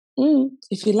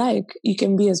 If you like, you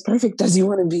can be as perfect as you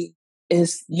want to be.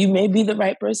 You may be the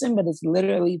right person, but it's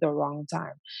literally the wrong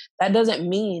time. That doesn't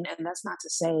mean, and that's not to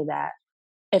say that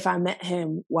if I met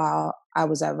him while I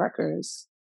was at records,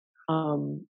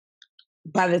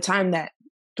 by the time that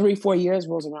 3-4 years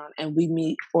rolls around and we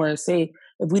meet, or say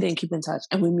if we didn't keep in touch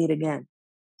and we meet again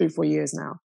 3-4 years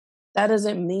now, that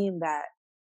doesn't mean that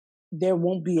there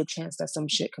won't be a chance that some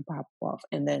shit could pop off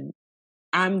and then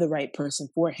I'm the right person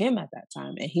for him at that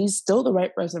time and he's still the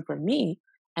right person for me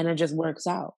and it just works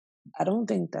out. I don't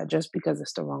think that just because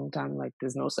it's the wrong time, like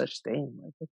there's no such thing.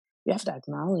 Like you have to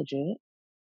acknowledge it.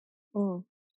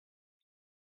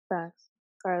 Facts.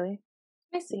 Carly?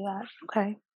 I see that.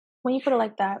 Okay. When you put it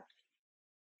like that.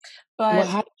 But well,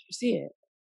 how did you see it?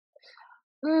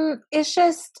 It's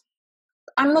just,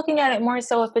 I'm looking at it more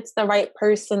so if it's the right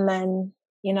person, then,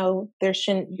 there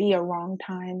shouldn't be a wrong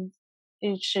time.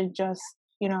 It should just,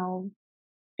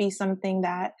 be something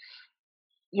that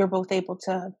you're both able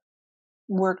to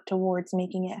work towards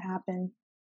making it happen.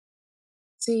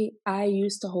 See, I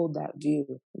used to hold that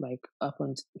view, like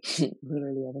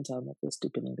literally up until I met this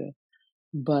stupid nigga.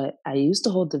 But I used to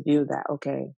hold the view that,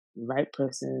 okay, right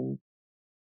person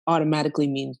automatically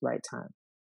means right time,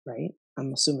 right?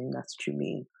 I'm assuming that's what you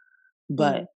mean.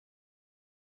 But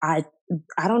I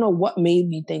don't know what made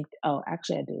me think, oh,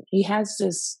 actually I did. He has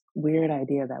this weird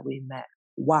idea that we met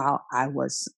while I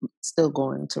was still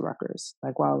going to Rutgers,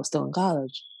 like while I was still in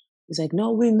college. He's like,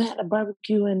 no, we met at a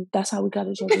barbecue and that's how we got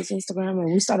each other's Instagram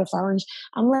and we started following.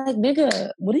 I'm like,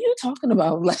 nigga, what are you talking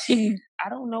about? Like, I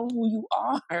don't know who you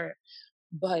are.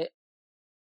 But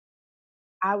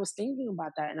I was thinking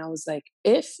about that and I was like,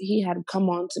 if he had come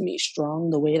on to me strong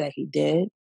the way that he did,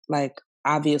 like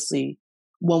obviously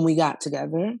when we got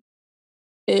together,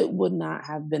 it would not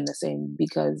have been the same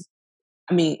because,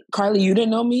 I mean, Carly, you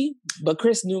didn't know me, but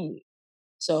Chris knew me.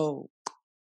 So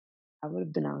I would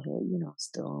have been out here,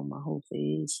 still on my whole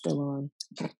face, still on,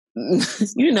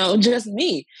 just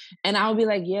me. And I would be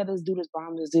like, yeah, this dude is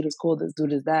bomb, this dude is cool, this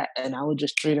dude is that. And I would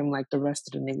just treat him like the rest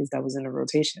of the niggas that was in the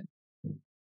rotation.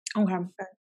 Okay.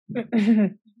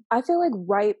 I feel like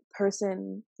right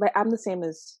person, like I'm the same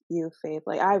as you, Faith.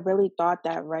 Like I really thought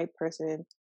that right person,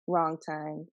 wrong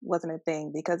time wasn't a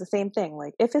thing because the same thing,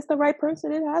 like if it's the right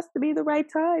person, it has to be the right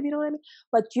time, you know what I mean?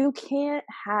 But you can't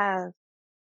have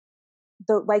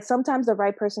sometimes the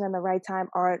right person and the right time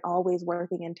aren't always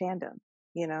working in tandem,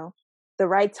 the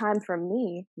right time for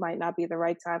me might not be the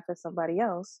right time for somebody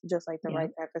else, just like the right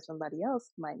time for somebody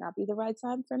else might not be the right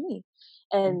time for me.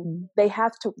 And they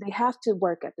have to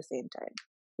work at the same time.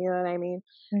 You know what I mean?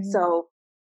 So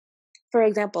for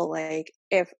example, like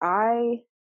if I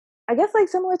guess like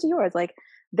similar to yours, like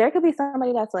there could be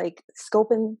somebody that's like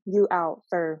scoping you out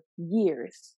for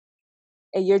years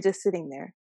and you're just sitting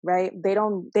there, right? They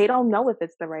don't know if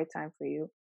it's the right time for you.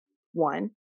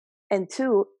 One. And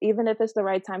two, even if it's the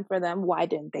right time for them, why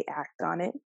didn't they act on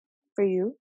it for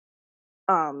you?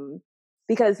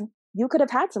 Because you could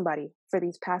have had somebody for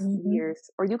these past years,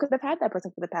 or you could have had that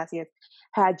person for the past years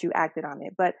had you acted on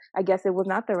it. But I guess it was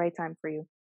not the right time for you.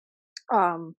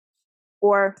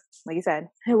 Or like you said,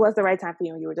 it was the right time for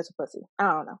you and you were just a pussy. I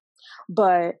don't know.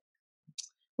 But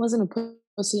wasn't a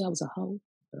pussy, I was a hoe.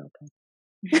 But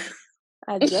okay.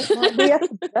 I just might be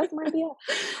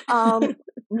a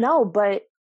no, but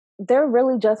there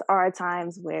really just are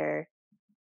times where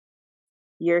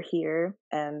you're here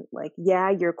and like,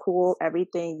 yeah, you're cool,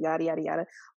 everything, yada, yada, yada.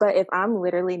 But if I'm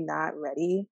literally not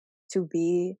ready to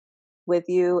be with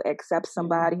you, accept Mhm.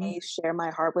 somebody, share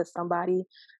my heart with somebody,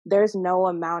 there's no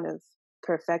amount of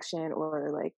perfection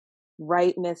or like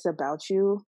rightness about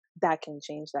you that can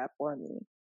change that for me.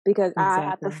 Because I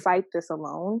have to Exactly. fight this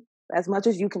alone. As much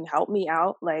as you can help me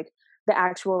out, like the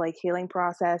actual like healing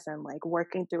process and like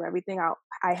working through everything out,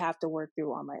 I have to work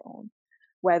through on my own,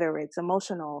 whether it's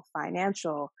emotional,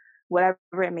 financial, whatever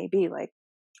it may be. Like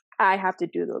I have to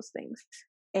do those things.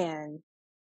 And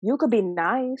you could be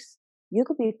nice, you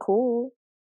could be cool,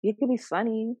 you could be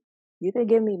funny, you could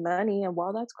give me money, and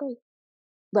well, that's great.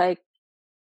 Like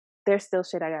there's still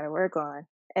shit I gotta work on.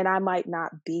 And I might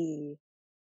not be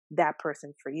that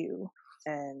person for you.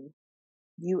 And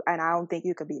I don't think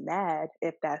you could be mad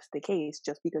if that's the case,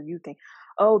 just because you think,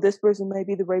 oh, this person might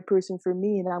be the right person for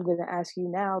me, and I'm gonna ask you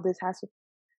now. This has to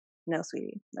no,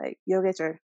 sweetie. Like you'll get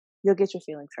your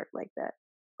feelings hurt like that.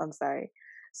 I'm sorry.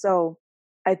 So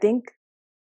I think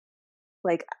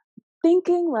like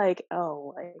thinking like,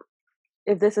 oh, like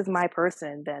if this is my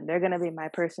person, then they're gonna be my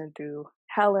person through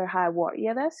hell or high water.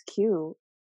 Yeah, that's cute.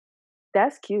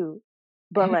 That's cute.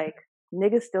 But like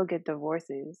niggas still get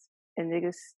divorces and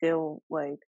niggas still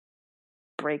like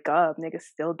break up. Niggas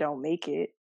still don't make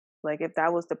it. Like if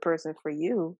that was the person for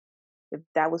you, if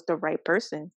that was the right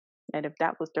person, and if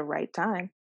that was the right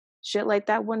time, shit like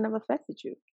that wouldn't have affected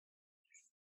you,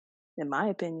 in my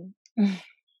opinion.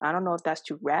 I don't know if that's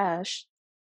too rash,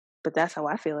 but that's how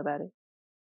I feel about it.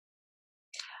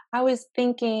 I was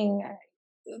thinking,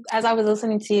 as I was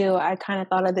listening to you, I kind of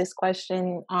thought of this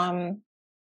question.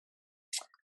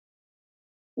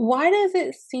 Why does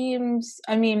it seems,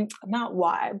 I mean, not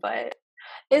why, but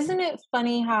isn't it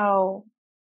funny how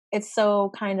it's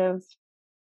so kind of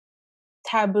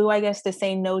taboo, I guess, to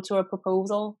say no to a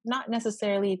proposal? Not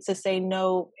necessarily to say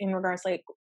no in regards like,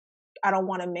 I don't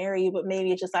want to marry you, but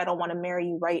maybe it's just I don't want to marry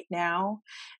you right now.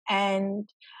 And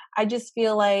I just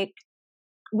feel like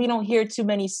we don't hear too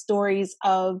many stories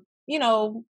of,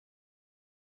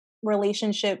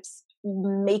 relationships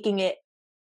making it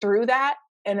through that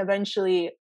and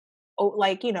eventually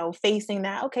like facing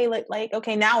that, okay, like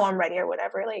okay, now I'm ready or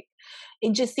whatever. Like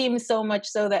it just seems so much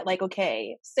so that like,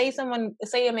 okay, say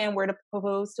a man were to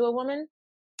propose to a woman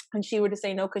and she were to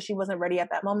say no because she wasn't ready at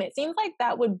that moment, it seems like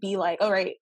that would be like, all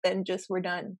right, then just we're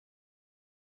done.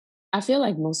 I feel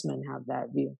like most men have that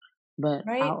view, but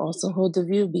Right. I'll also hold the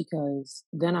view because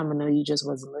then I'm gonna know you just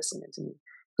wasn't listening to me.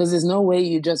 Because there's no way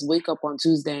you just wake up on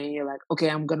Tuesday and you're like, okay,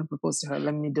 I'm gonna propose to her.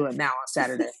 Let me do it now on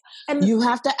Saturday. And You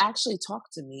have to actually talk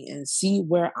to me and see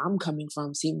where I'm coming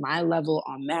from, see my level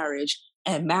on marriage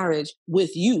and marriage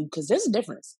with you, because there's a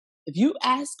difference. If you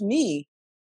ask me,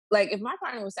 like if my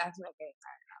partner was to ask me, okay,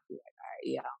 all right, I'll be like, all right,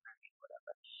 yeah, I'll marry you,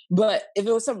 whatever. But if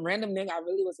it was some random nigga I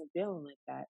really wasn't feeling like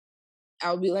that,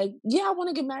 I would be like, yeah, I want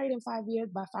to get married in 5 years.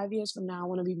 By 5 years from now, I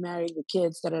want to be married with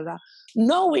kids, da da da.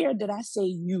 Nowhere did I say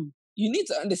you. You need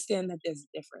to understand that there's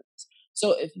a difference.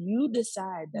 So if you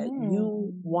decide that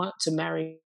you mm, want to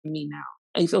marry me now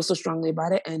and you feel so strongly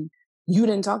about it and you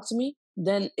didn't talk to me,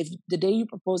 then if the day you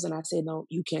propose and I say no,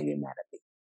 you can't get mad at me.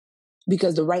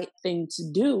 Because the right thing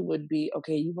to do would be,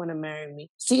 okay, you want to marry me.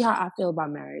 See how I feel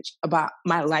about marriage, about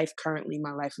my life currently,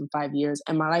 my life in 5 years,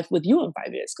 and my life with you in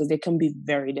 5 years, because they can be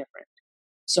very different.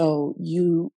 So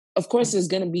of course, there's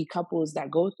going to be couples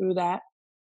that go through that.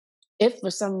 If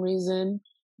for some reason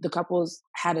the couples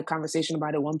had a conversation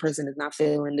about it, one person is not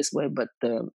feeling this way, but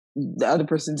the other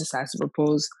person decides to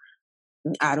propose,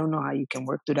 I don't know how you can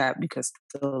work through that because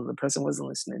still the person wasn't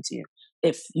listening to you.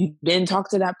 If you didn't talk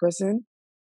to that person,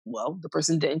 well, the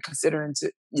person didn't consider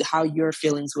into how your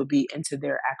feelings would be into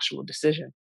their actual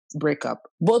decision. Break up.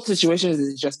 Both situations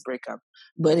is just break up.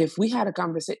 But if we had a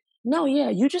conversation, no,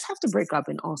 yeah, you just have to break up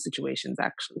in all situations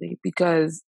actually,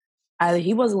 because either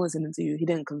he wasn't listening to you, he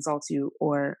didn't consult you,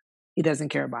 or he doesn't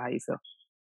care about how you feel.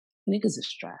 Niggas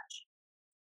is trash.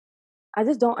 I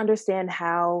just don't understand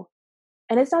how,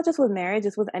 and it's not just with marriage,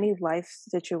 it's with any life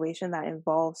situation that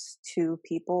involves two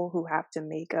people who have to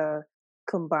make a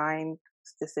combined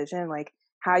decision. Like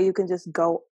how you can just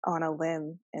go on a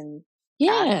limb and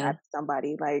ask Yeah. that to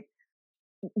somebody. Like,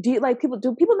 do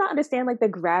people not understand like the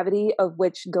gravity of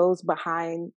which goes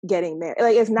behind getting married?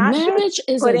 Like it's not just Marriage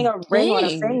is a putting a ring on a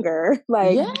thing. finger.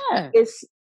 Like Yeah. it's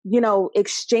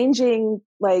exchanging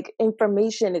like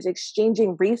information, it's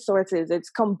exchanging resources,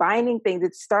 it's combining things,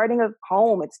 it's starting a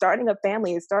home, it's starting a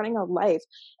family, it's starting a life,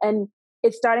 and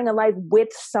it's starting a life with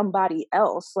somebody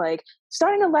else. Like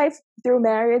starting a life through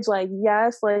marriage, like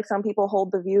yes, like some people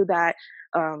hold the view that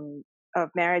of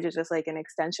marriage is just like an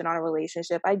extension on a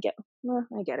relationship. I get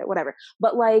it, whatever.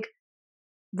 But like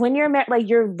when you're like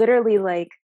you're literally like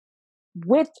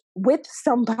with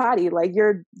somebody, like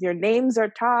your names are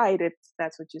tied if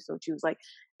that's what you so choose. Like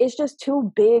it's just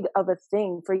too big of a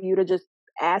thing for you to just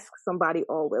ask somebody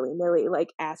all willy-nilly,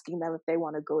 like asking them if they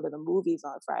want to go to the movies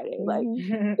on Friday. Like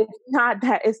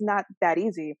it's not that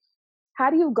easy. How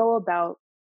do you go about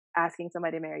asking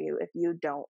somebody to marry you if you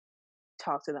don't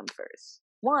talk to them first?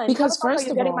 One, because how the fuck are first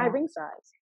you of getting my all, ring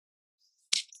size?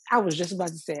 I was just about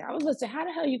to say, how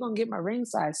the hell are you gonna get my ring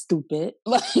size, stupid?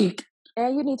 Like,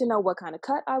 and you need to know what kind of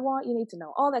cut I want. You need to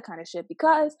know all that kind of shit,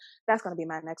 because that's going to be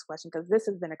my next question, because this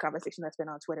has been a conversation that's been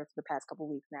on Twitter for the past couple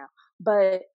weeks now.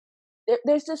 But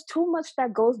there's just too much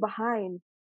that goes behind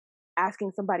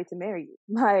asking somebody to marry you.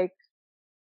 Like,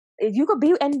 you could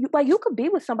be, and you could be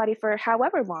with somebody for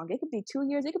however long. It could be 2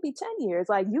 years, it could be 10 years.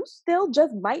 Like, you still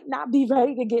just might not be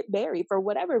ready to get married for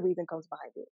whatever reason comes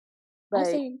behind it. I Like,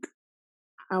 think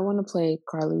I want to play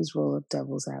Carly's role of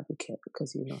devil's advocate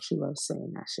because she loves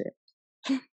saying that shit.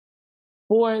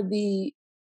 For the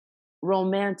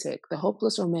romantic, the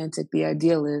hopeless romantic, the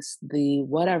idealist, the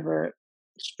whatever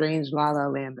strange la la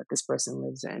land that this person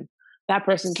lives in, that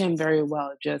person can very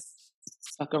well just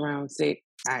fuck around and say,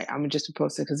 I'm just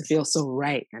propose it because it feels so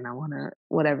right and I want to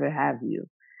whatever have you.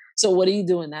 So what do you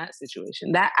do in that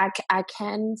situation? That I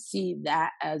can see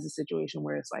that as a situation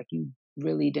where it's like you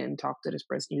really didn't talk to this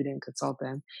person, you didn't consult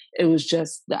them. It was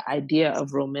just the idea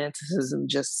of romanticism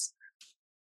just,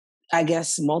 I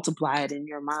guess, multiplied in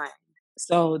your mind.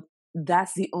 So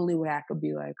that's the only way I could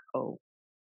be like, oh,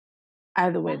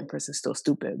 either way, the person's still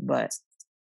stupid, but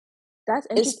that's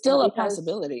it's still a because,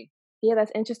 possibility. yeah,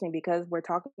 that's interesting because we're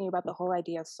talking about the whole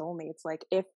idea of soulmates. Like,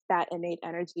 if that innate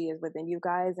energy is within you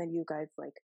guys and you guys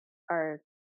like are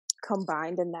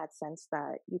combined in that sense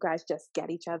that you guys just get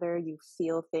each other, you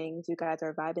feel things, you guys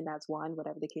are vibing as one,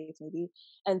 whatever the case may be,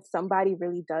 and somebody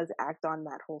really does act on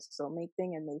that whole soulmate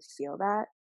thing and they feel that,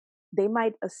 they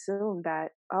might assume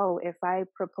that, oh, if I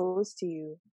propose to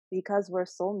you because we're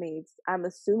soulmates, I'm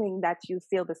assuming that you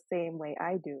feel the same way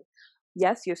I do.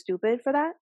 Yes, you're stupid for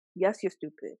that. Yes, you're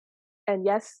stupid. And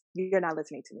yes, you're not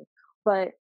listening to me. But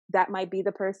that might be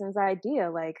the person's idea.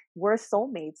 Like, we're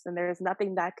soulmates and there's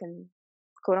nothing that can,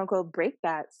 quote unquote, break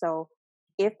that. So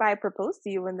if I propose to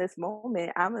you in this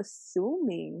moment, I'm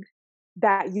assuming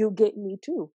that you get me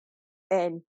too.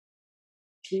 And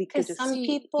we could Because just some see.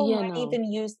 people might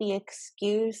even use the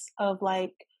excuse of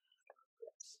like,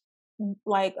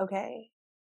 okay,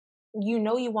 you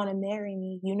know you want to marry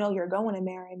me, you know you're going to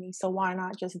marry me, so why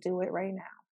not just do it right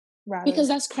now? Because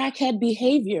that's crackhead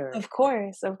behavior. Of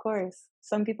course.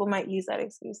 Some people might use that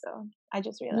excuse though. I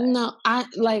just realized. No,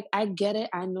 I get it.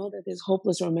 I know that there's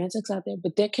hopeless romantics out there,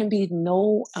 but there can be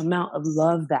no amount of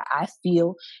love that I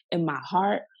feel in my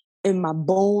heart, in my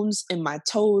bones, in my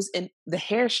toes, in the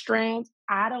hair strands.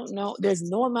 I don't know. There's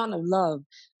no amount of love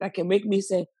that can make me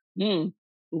say,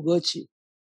 Ugochi,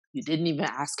 you didn't even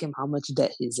ask him how much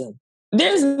debt he's in.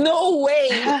 There's no way.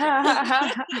 No,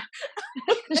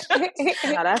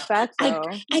 that's facts though.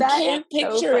 I can't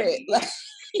picture it. Like,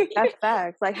 that's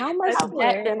facts. Like, how much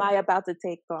debt am I about to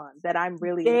take on that I'm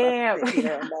really about to sit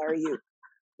here and marry you?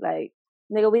 Like,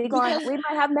 nigga, we might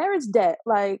have marriage debt.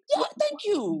 Like, yeah, thank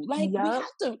you. Like, we have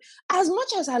to, as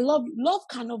much as I love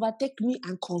can overtake me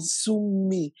and consume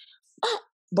me.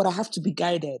 But I have to be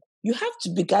guided. You have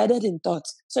to be guided in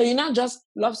thoughts. So you not just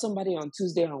love somebody on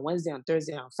Tuesday, on Wednesday, on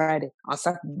Thursday, on Friday, on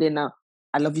Saturday now.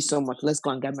 I love you so much. Let's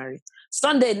go and get married.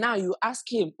 Sunday now, you ask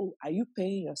him, oh, are you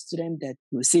paying your student debt?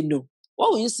 He will say no. What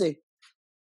will you say?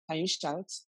 Can you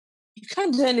shout? You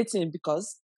can't do anything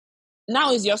because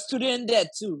now it's your student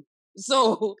debt too.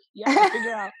 So you have to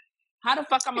figure out how the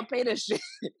fuck I'm gonna pay this shit.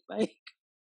 Like,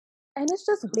 and it's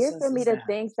just weird for me to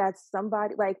think that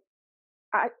somebody, like,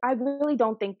 I really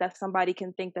don't think that somebody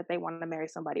can think that they want to marry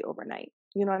somebody overnight.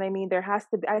 You know what I mean? There has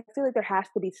to be, I feel like there has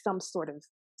to be some sort of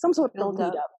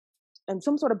lead up and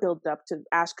some sort of build up to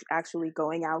actually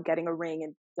going out, getting a ring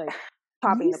and like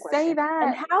popping the question. Say that.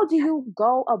 And how do you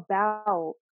go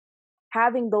about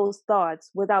having those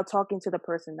thoughts without talking to the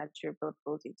person that you're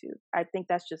proposing to? I think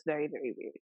that's just very, very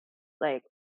weird. Like,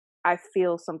 I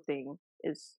feel something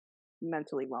is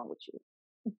mentally wrong with you.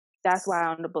 That's why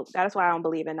I don't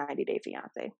believe in 90 Day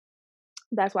Fiance.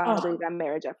 That's why I don't believe in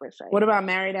marriage at first sight. What about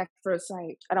married at first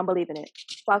sight? I don't believe in it.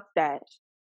 Fuck that.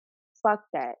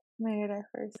 Married at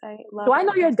first sight. Do I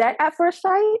know your debt at first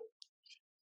sight?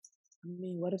 I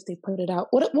mean, what if they put it out?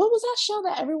 What was that show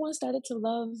that everyone started to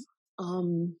love?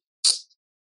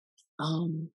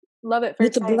 Love at First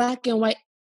with Sight. The black and white.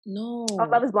 No. Oh,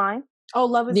 Love is Blind. Oh,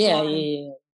 Love is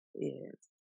Blind. Yeah.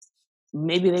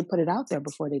 Maybe they put it out there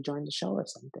before they joined the show or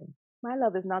something. My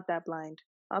love is not that blind.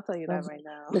 I'll tell you that right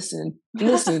now. Listen,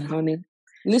 honey.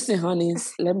 Listen,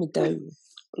 honeys, let me tell you.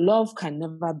 Love can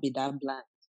never be that blind.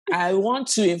 I want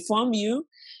to inform you,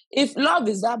 if love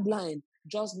is that blind,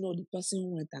 just know the person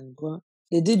went and gone.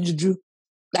 They did juju.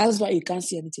 That's why you can't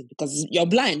see anything, because you're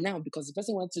blind now, because the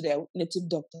person went to their native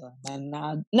doctor and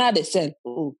now they said,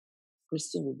 oh,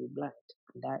 Christine will be blind.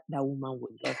 That woman will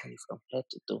love me from head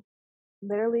to toe.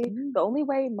 Literally, the only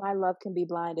way my love can be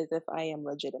blind is if I am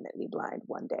legitimately blind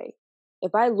one day.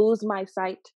 If I lose my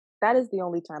sight, that is the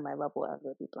only time my love will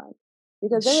ever be blind.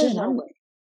 Because there is no way.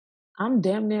 I'm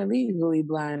damn near legally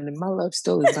blind, and my love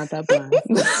still is not that blind.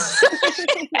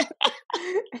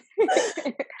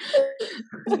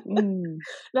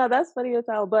 No, that's funny as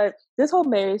hell. But this whole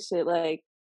marriage shit, like,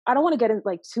 I don't want to get in,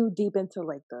 like, too deep into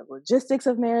like the logistics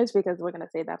of marriage, because we're gonna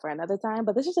save that for another time.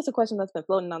 But this is just a question that's been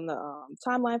floating on the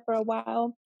timeline for a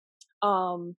while.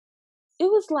 It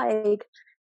was like,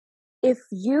 if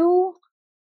you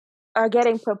are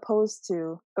getting proposed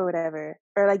to or whatever,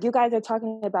 or like you guys are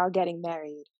talking about getting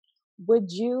married,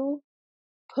 would you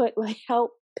put like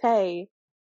help pay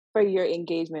for your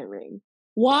engagement ring?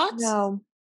 What? No.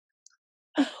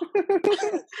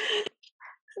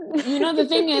 You know, the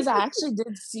thing is, I actually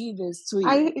did see this tweet,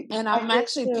 and I'm I did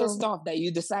actually too. pissed off that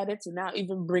you decided to now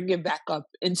even bring it back up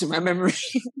into my memory.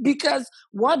 Because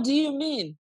what do you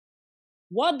mean?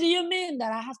 What do you mean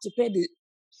that I have to pay the...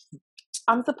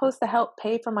 I'm supposed to help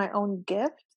pay for my own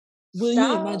gift? Will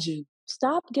you imagine?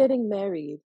 Stop getting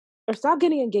married or stop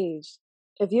getting engaged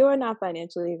if you are not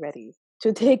financially ready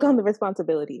to take on the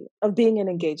responsibility of being an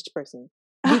engaged person.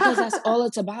 Because that's all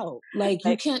it's about. Like,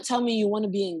 you can't tell me you want to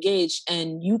be engaged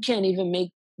and you can't even make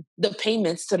the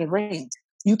payments to the ring.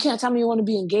 You can't tell me you want to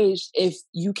be engaged if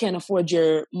you can't afford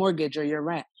your mortgage or your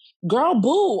rent. Girl,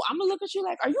 boo, I'm gonna look at you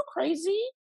like, are you crazy?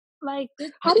 Like,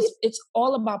 it's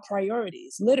all about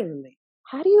priorities, literally.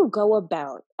 How do you go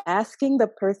about asking the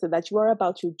person that you are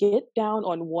about to get down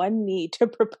on one knee to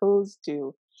propose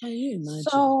to? Can you imagine?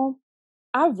 So,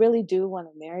 I really do want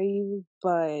to marry you,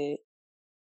 but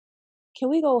can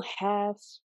we go half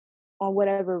on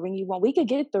whatever ring you want? We could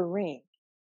get the ring.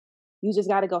 You just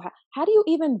got to go. How do you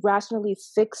even rationally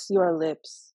fix your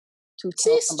lips to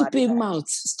tell somebody stupid that? mouth,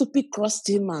 stupid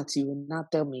crusty mouth. You will not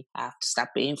tell me I have to start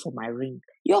paying for my ring.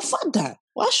 Your father.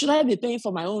 Why should I be paying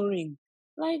for my own ring?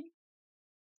 Like,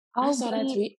 I saw that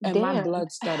tweet and my blood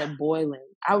started boiling.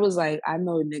 I was like, I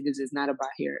know niggas is not about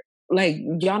here. Like,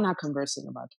 y'all not conversing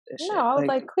about this shit. No, I was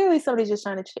like, clearly somebody's just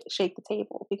trying to shake the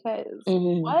table, because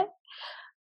what?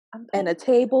 And a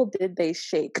table did they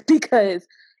shake? Because,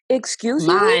 excuse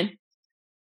me?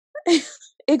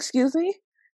 Excuse me?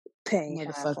 Paying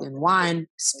motherfucking wine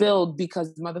spilled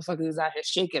because motherfuckers is out here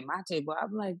shaking my table.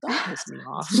 I'm like, don't piss me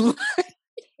off.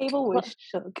 Table was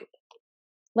shook.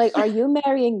 Like, are you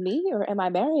marrying me or am I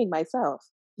marrying myself?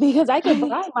 Because I could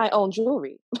buy my own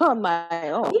jewelry on my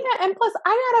own. Yeah, and plus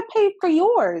I gotta pay for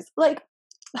yours. Like,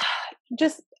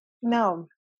 just no.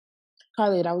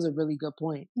 Carly, that was a really good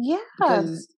point. Yeah,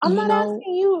 because I'm not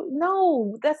asking you.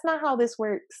 No, that's not how this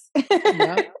works.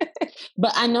 Yep.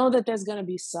 But I know that there's gonna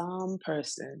be some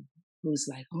person who's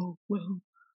like, oh well,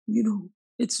 you know,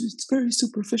 it's very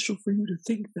superficial for you to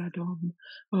think that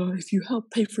if you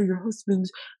help pay for your husband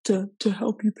to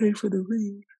help you pay for the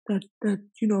ring, that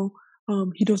you know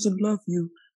he doesn't love you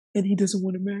and he doesn't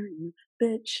want to marry you.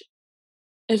 Bitch,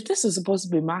 if this is supposed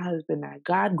to be my husband that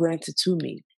God granted to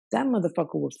me, that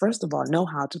motherfucker would first of all know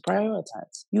how to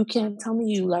prioritize. You can't tell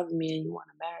me you love me and you want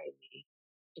to marry me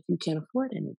if you can't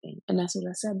afford anything. And that's what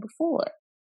I said before.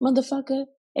 Motherfucker,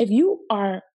 if you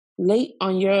are late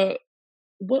on your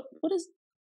what is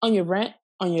on your rent,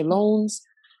 on your loans,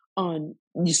 on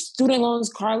your student loans,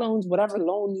 car loans, whatever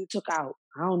loan you took out.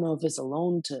 I don't know if it's a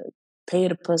loan to pay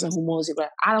the person who mows your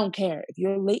rent. I don't care. If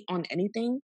you're late on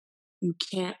anything, you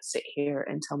can't sit here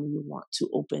and tell me you want to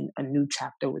open a new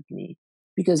chapter with me,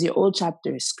 because your old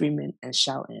chapter is screaming and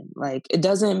shouting. Like, it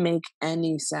doesn't make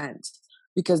any sense,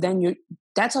 because then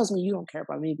that tells me you don't care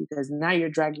about me, because now you're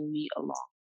dragging me along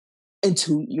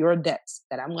into your debts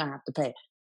that I'm going to have to pay.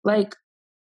 Like,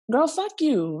 girl, fuck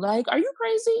you. Like, are you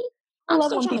crazy? I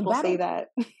love when people say that.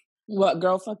 What,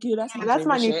 girl, fuck you? That's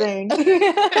my new thing. Yeah,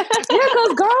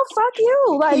 because girl, fuck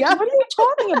you. Like, what are you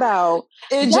talking about?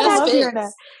 It just hearing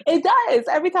that. It does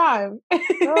every time.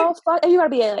 Girl, fuck. You gotta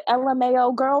be an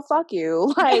LMAO. Girl, fuck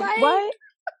you. Like what?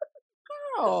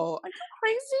 Girl, are you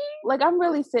crazy? Like, I'm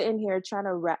really sitting here trying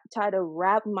to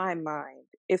wrap my mind.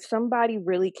 If somebody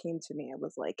really came to me and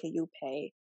was like, "Can you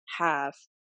pay half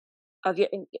of your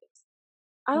income?"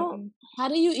 I don't. How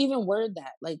do you even word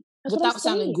that? Like, without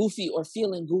sounding goofy or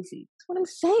feeling goofy? That's what I'm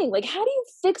saying. Like, how do you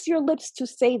fix your lips to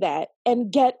say that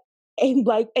and get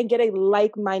and get a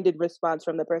like-minded response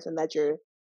from the person that you're.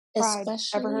 Pride.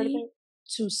 Ever heard of Especially it?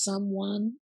 to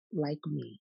someone like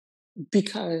me.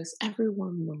 Because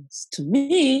everyone knows, to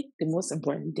me, the most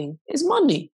important thing is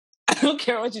money. I don't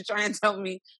care what you're trying to tell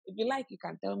me. If you like, you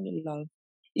can tell me love.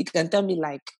 You can tell me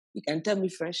like, you can tell me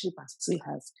friendship and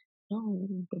sweethearts. No,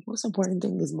 the most important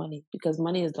thing is money, because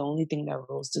money is the only thing that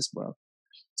rules this world.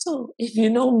 So if you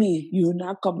know me, you will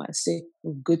not come and say,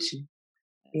 oh, Gucci,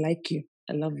 I like you,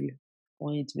 I love you, I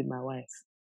want you to be my wife.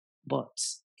 But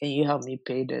can you help me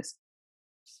pay this?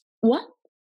 What?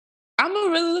 I'm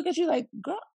gonna really look at you like,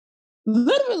 girl,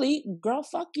 literally, girl,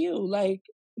 fuck you. Like,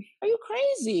 are you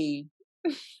crazy?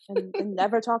 And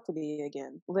never talk to me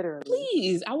again. Literally.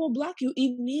 Please, I will block you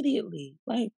immediately.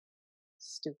 Like,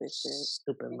 Stupid shit.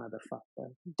 stupid motherfucker.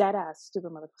 Dead ass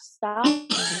stupid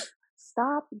motherfucker.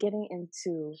 Stop getting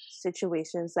into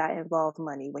situations that involve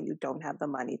money when you don't have the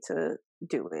money to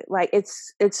do it. Like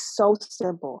it's so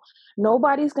simple.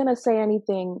 Nobody's gonna say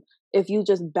anything if you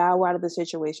just bow out of the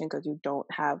situation because you don't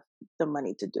have the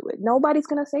money to do it. Nobody's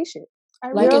gonna say shit.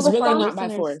 Like, You're it's really responsible. not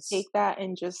by force. Take that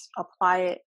and just apply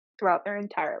it throughout their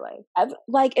entire life.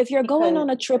 Like if you're going Because- on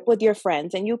a trip with your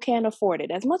friends and you can't afford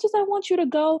it, as much as I want you to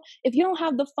go, if you don't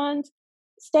have the funds,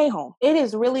 stay home. It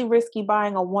is really risky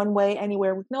buying a one-way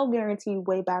anywhere with no guarantee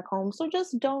way back home. So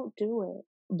just don't do it.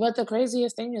 But the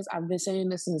craziest thing is, I've been saying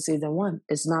this since season 1.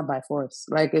 It's not by force.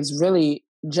 Like, it's really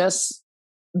just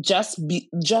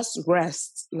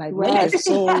rest. Like, let your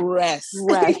soul rest.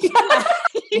 Rest.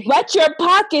 Let your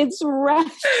pockets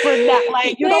rest for that.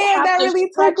 Like you don't have that to really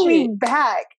stretch took me it.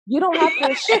 back. You don't have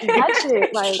to stretch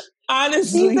it. Like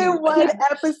Honestly. Season 1,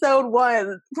 episode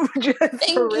 1. Just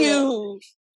Thank you.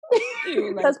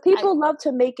 Because people love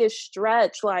to make it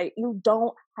stretch. Like you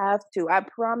don't have to. I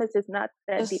promise it's not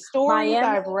that The deep. stories Miami,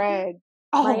 I've read.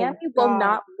 Miami will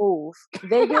not move.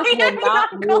 Vegas will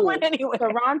not move.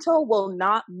 Toronto will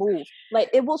not move. Like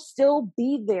it will still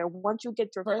be there once you get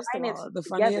your First of finances all, the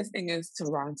together. funniest thing is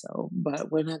Toronto, but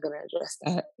we're not gonna address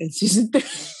that in season 3.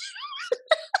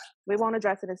 We won't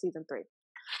address it in season 3.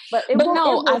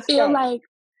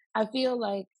 I feel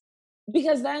like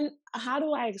because then how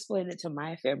do I explain it to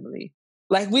my family?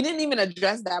 Like, we didn't even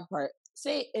address that part.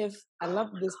 Say if I love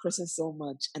this person so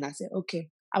much and I say, okay,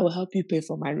 I will help you pay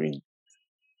for my ring.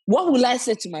 What will I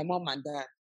say to my mom and dad?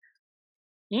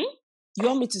 You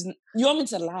want me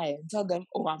to lie and tell them,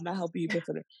 oh, I'm not helping you pay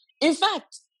for it? In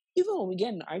fact, even when we get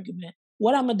in an argument,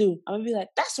 what I'm gonna do? I'm gonna be like,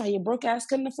 that's why your broke ass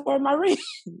couldn't afford my ring.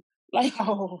 Like,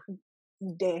 oh,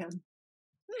 damn.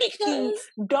 Because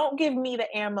don't give me the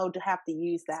ammo to have to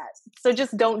use that. So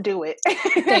just don't do it.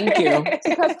 Thank you.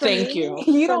 Because Thank you.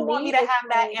 You don't want me to have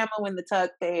that ammo in the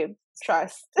tuck, babe.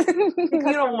 Trust.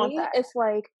 You don't want that. It's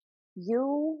like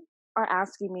you are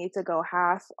asking me to go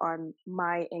half on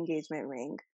my engagement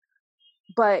ring,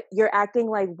 but you're acting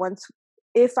like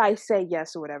if I say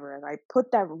yes or whatever, and I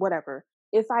put that whatever,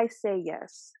 if I say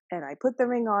yes and I put the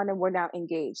ring on and we're now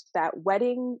engaged, that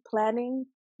wedding planning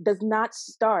does not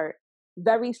start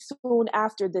very soon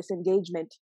after this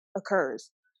engagement occurs.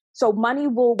 So money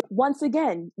will once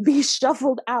again be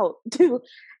shuffled out to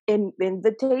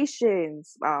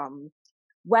invitations,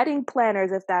 wedding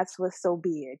planners, if that's what so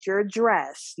be it, your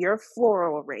dress, your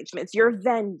floral arrangements, your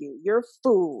venue, your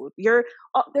food,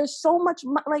 there's so much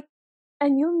like,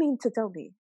 and you mean to tell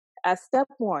me as step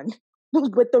 1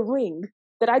 with the ring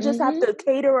that I just have to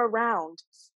cater around,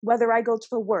 whether I go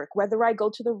to work, whether I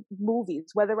go to the movies,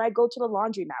 whether I go to the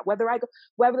laundromat,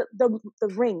 whether the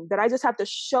ring, that I just have to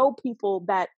show people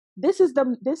that this is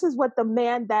what the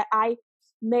man that I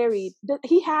married, that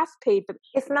he has paid for.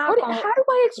 It's not. How do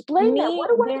I explain that?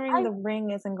 What wearing the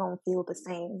ring isn't going to feel the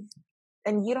same,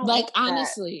 and you don't like. Want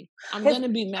honestly, that. I'm gonna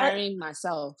be marrying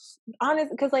myself.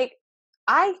 Honest, because like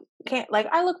I can't. Like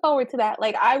I look forward to that.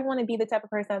 Like I want to be the type of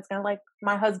person that's gonna like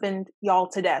my husband y'all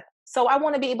to death. So I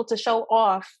want to be able to show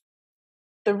off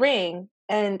the ring,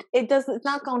 and it's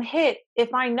not going to hit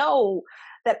if I know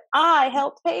that I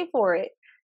helped pay for it.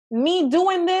 Me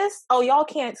doing this, oh, y'all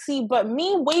can't see, but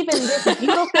me waving this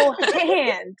beautiful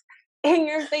hand in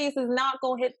your face is not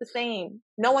gonna hit the same.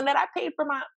 Knowing that I paid for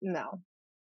no.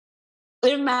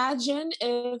 Imagine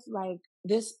if like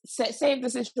this, say if the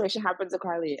situation happened to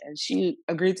Carly and she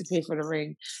agreed to pay for the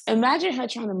ring. Imagine her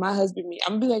trying to my husband me.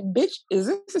 I'm gonna be like, bitch, is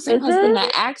this the same husband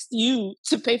that asked you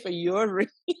to pay for your ring?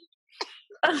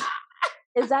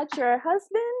 Is that your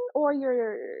husband or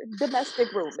your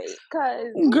domestic roommate? Because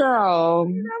girl,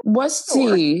 what's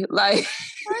tea? Like,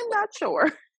 I'm not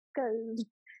sure. Because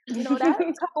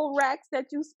that couple racks that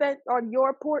you spent on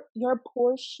your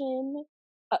portion,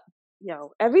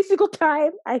 every single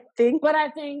time I think. But I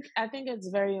think it's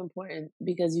very important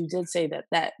because you did say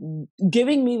that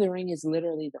giving me the ring is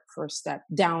literally the first step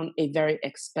down a very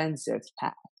expensive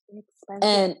path.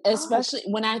 And especially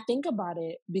when I think about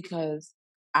it, because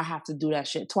I have to do that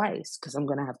shit twice because I'm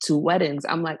gonna have 2 weddings.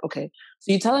 I'm like, okay,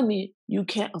 so you're telling me you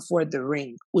can't afford the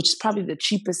ring, which is probably the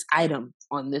cheapest item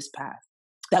on this path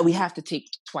that we have to take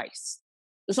twice.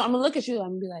 So I'm gonna look at you and I'm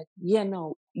gonna be like, yeah,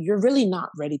 no, you're really not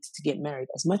ready to get married.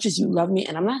 As much as you love me,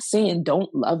 and I'm not saying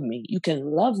don't love me. You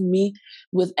can love me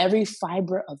with every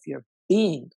fiber of your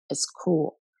being. It's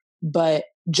cool. But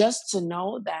just to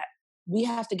know that we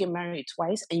have to get married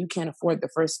twice and you can't afford the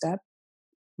first step,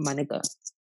 my nigga,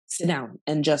 sit down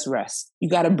and just rest. You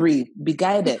gotta breathe. Be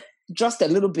guided. Just a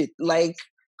little bit. Like,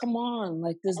 come on.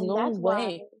 Like, there's no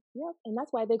way. Yep, and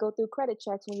that's why they go through credit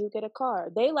checks when you get a car.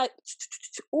 They like,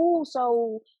 oh,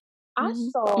 so I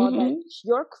saw that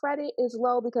your credit is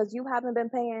low because you haven't been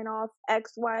paying off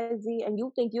X, Y, Z, and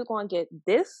you think you're going to get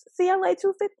this CLA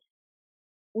 250?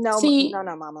 No,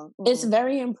 no, mama. It's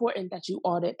very important that you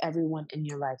audit everyone in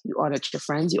your life. You audit your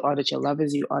friends, you audit your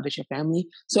lovers, you audit your family.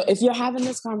 So if you're having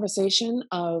this conversation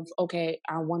of, okay,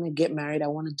 I want to get married, I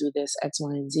want to do this, X,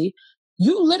 Y, and Z,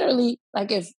 you literally,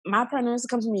 like, if my partner wants to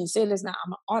come to me and say this now,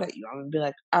 I'm going to audit you. I'm going to be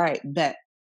like, all right, bet.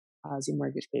 How's your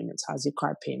mortgage payments? How's your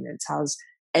car payments? How's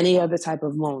any other type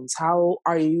of loans? How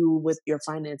are you with your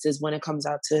finances when it comes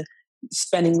out to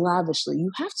spending lavishly? You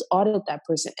have to audit that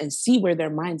person and see where their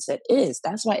mindset is.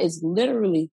 That's why it's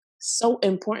literally so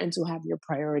important to have your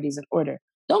priorities in order.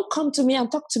 Don't come to me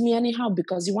and talk to me anyhow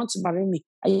because you want to marry me.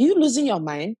 Are you losing your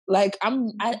mind? Like,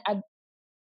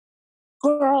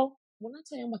 girl, when I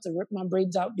tell you I'm about to rip my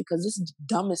braids out because this is the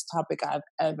dumbest topic I've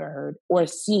ever heard or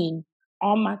seen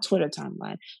on my Twitter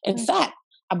timeline. In fact,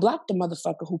 I blocked the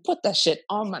motherfucker who put that shit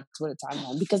on my Twitter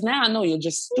timeline because now I know you're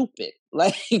just stupid.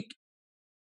 Like,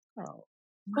 oh,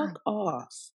 fuck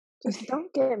off. Just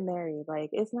don't get married. Like,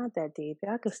 it's not that deep.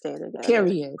 Y'all can stay together.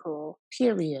 Period. Cool.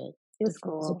 Period. It's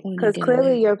cool. Because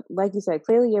clearly like you said,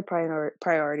 clearly your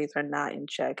priorities are not in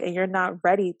check and you're not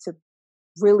ready to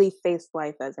really face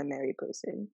life as a married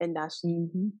person. And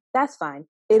that's fine.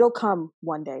 It'll come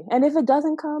one day. And if it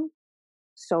doesn't come,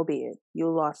 so be it. You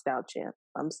lost out, champ.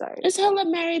 I'm sorry. It's hella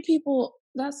married people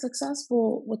that's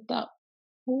successful without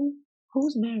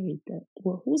who's married then?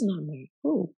 Well, who's not married?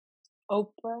 Who?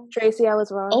 Oprah. Tracy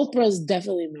Ellis Ross. Oprah's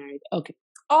definitely married. Okay.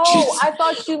 Oh, I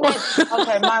thought you meant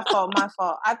okay, my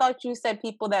fault. I thought you said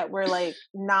people that were like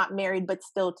not married but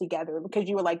still together because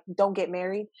you were like, don't get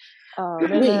married. Oh,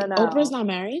 no. no. Oprah's not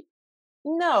married?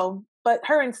 No, but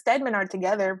her and Stedman are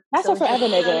together. That's her forever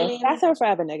nigga. That's her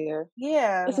forever nigga.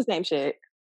 Yeah. It's the same shit.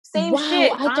 Same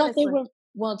shit. I thought they were,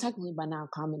 well, technically by now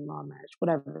common law marriage,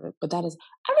 whatever. But I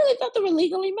really thought they were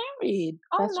legally married.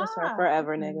 That's just her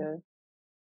forever nigga.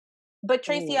 But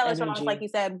Tracy Ellis Ross, like you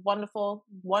said, wonderful,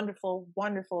 wonderful,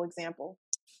 wonderful example.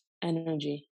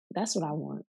 Energy. That's what I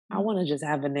want. I want to just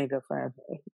have a nigga forever.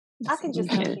 I can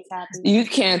just know she's happy. You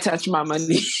can't touch my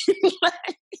money.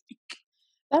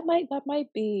 That might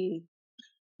be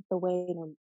the way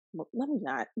to. Let me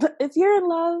not. But if you're in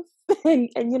love and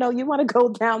you want to go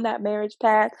down that marriage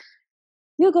path,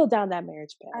 you'll go down that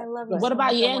marriage path. I love you. What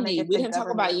about Yandy? We didn't talk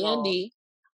about Yandy.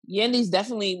 Yandy's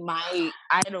definitely my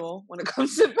idol when it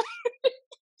comes to.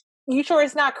 You sure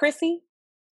it's not Chrissy?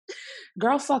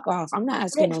 Girl, fuck off. I'm not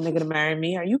asking no nigga to marry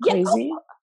me. Are you crazy?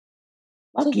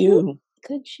 Fuck you.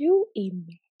 Could you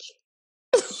imagine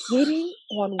getting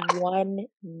on one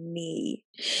knee?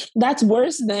 That's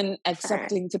worse than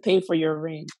accepting to pay for your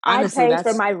ring. Honestly, I paid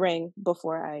for my ring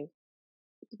before I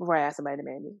asked somebody to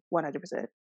marry me. 100%.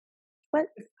 But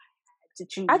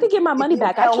I could get my money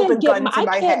back. I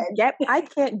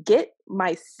can't get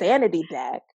my sanity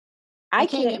back. I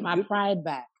can't get my pride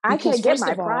back. I can't get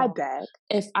my pride back.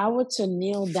 If I were to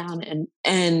kneel down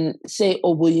and say,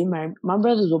 "Oh, will you marry?" My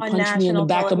brothers will punch me in the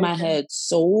back of my head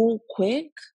so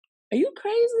quick. Are you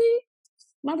crazy?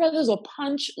 My brothers will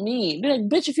punch me. Be like,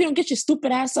 "Bitch, if you don't get your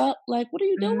stupid ass up, like, what are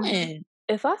you doing?"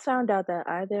 If I found out that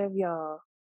either of y'all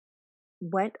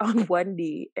went on one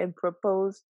knee and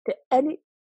proposed to any,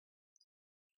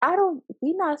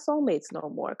 we not soulmates no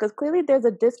more. Because clearly there's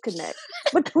a disconnect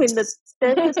between there's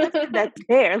a disconnect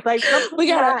there. Like, we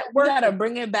gotta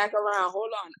bring it back around.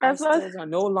 Hold on. Our stars are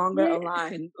no longer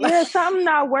aligned. Yeah, something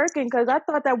not working because I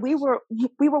thought that we were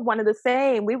one of the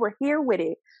same. We were here with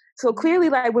it. So clearly,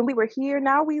 like when we were here,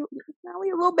 now we a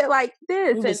little bit like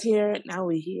this. We was here, now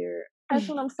we here. That's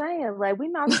what I'm saying. Like, we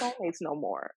not soulmates no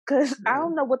more. Because I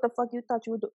don't know what the fuck you thought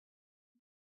you would do.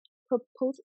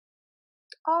 Propose.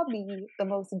 I'll be the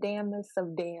most damnest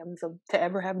of dams to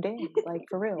ever have damned. Like,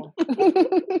 for real.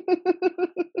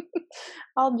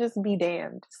 I'll just be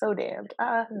damned. So damned.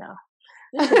 No.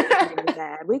 This shit just made me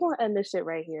mad. We're gonna end this shit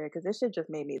right here because this shit just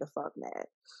made me the fuck mad.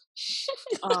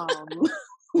 All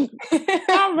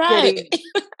right.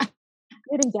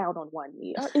 Getting down on one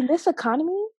knee in this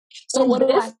economy. So what do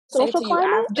I say social to you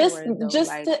climate? afterward, though? Just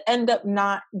Like, to end up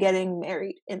not getting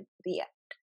married in the end,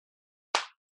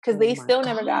 because oh they my still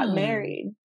never got God.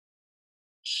 married.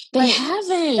 They Like,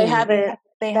 haven't. They haven't.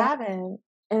 They haven't.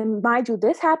 And mind you,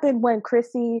 this happened when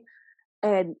Chrissy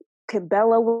and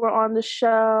Kimbella were on the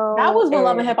show. That was when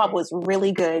Love and and Hip Hop was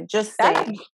really good. Just that,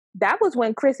 saying. that was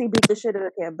when Chrissy beat the shit out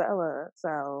of Kimbella.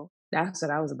 So That's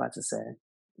what I was about to say.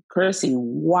 Chrissy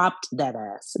whopped that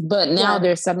ass. But now Yeah.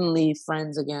 they're suddenly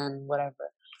friends again,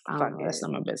 whatever. I don't Fuck know. That's it.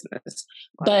 not my business.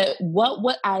 Fuck But it. what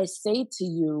would I say to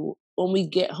you when we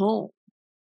get home?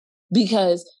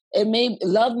 Because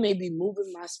love may be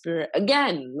moving my spirit.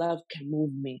 Again, love can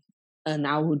move me. And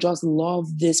I will just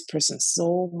love this person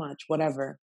so much,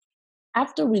 whatever.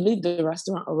 After we leave the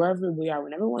restaurant or wherever we are,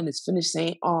 when everyone is finished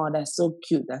saying, oh, that's so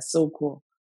cute, that's so cool.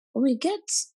 When we get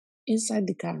inside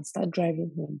the car and start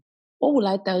driving home, what will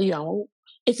I tell you?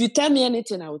 If you tell me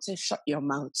anything, I would say, shut your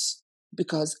mouth.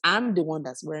 Because I'm the one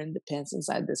that's wearing the pants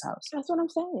inside this house. That's what I'm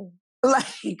saying.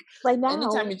 Like now,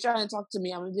 anytime you try and talk to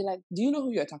me, I'm going to be like, do you know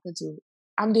who you're talking to?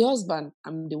 I'm the husband.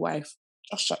 I'm the wife.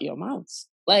 Just shut your mouth.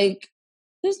 Like,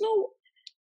 there's no...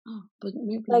 Oh, but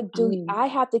maybe... I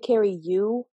have to carry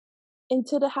you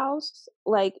into the house?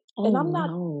 Like, and I'm not...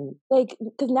 No. Like,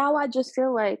 because now I just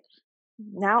feel like,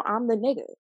 now I'm the nigga.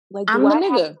 Like, I'm the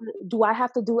nigga. Do I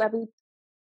have to do everything?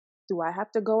 Do I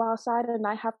have to go outside and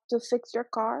I have to fix your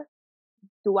car?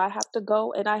 Do I have to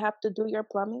go and I have to do your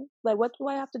plumbing? Like, what do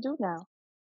I have to do now?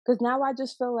 Because now I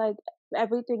just feel like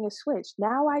everything is switched.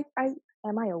 Now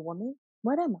am I a woman?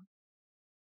 What am I?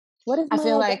 What is I my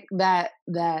feel identity? like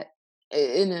that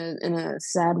in a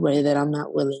sad way that I'm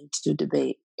not willing to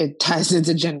debate. It ties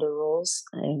into gender roles,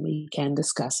 and we can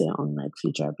discuss it on like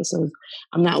future episodes.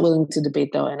 I'm not willing to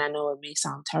debate though, and I know it may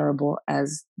sound terrible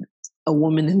as a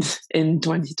woman in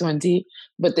 2020,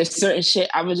 but there's certain shit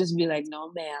I would just be like,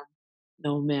 no ma'am,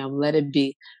 let it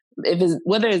be. If it's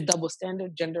whether it's double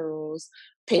standard, gender roles,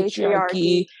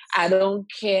 patriarchy, I don't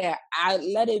care. I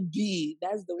let it be.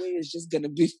 That's the way it's just gonna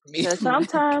be for me.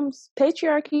 Sometimes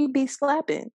patriarchy be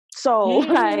slapping. So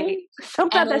like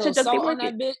sometimes that should just be salt on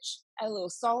working. that bitch. Add a little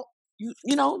salt.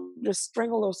 You know, just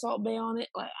sprinkle a little Salt Bay on it.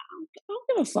 Like I don't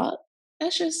give a fuck.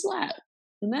 That shit slap,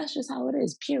 and that's just how it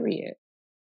is. Period.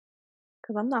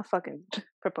 Because I'm not fucking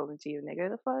proposing to you, nigga.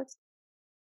 The fuck?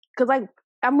 Because like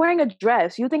I'm wearing a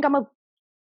dress. You think I'm a?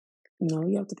 No,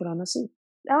 you have to put on a suit.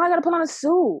 Now I gotta put on a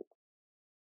suit.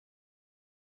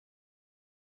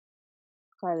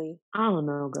 Carly. I don't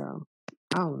know, girl.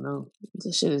 I don't know.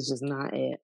 This shit is just not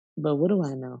it. But what do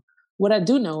I know? What I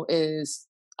do know is,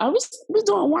 are we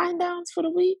doing wine downs for the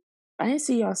week? I didn't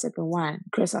see y'all sipping wine.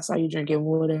 Chris, I saw you drinking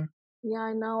water. Yeah,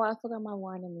 I know. I forgot my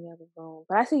wine in the other room.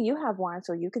 But I see you have wine,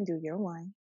 so you can do your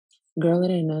wine. Girl,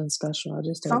 it ain't nothing special. I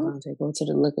just told Dante, go to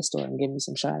the liquor store and give me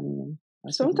some Chardonnay.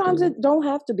 Sometimes it don't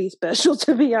have to be special,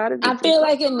 to be honest. I feel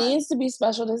like it needs to be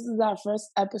special. This is our first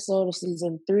episode of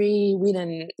season 3. We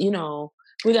didn't, we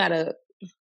gotta.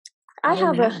 I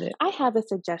have a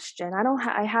suggestion.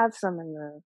 I have some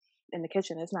in the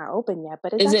kitchen. It's not open yet,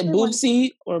 but it's is it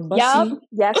Bootsy or Bussy? Yep.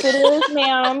 Yes, it is,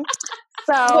 ma'am.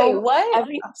 So wait, what?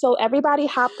 So everybody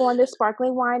hop on this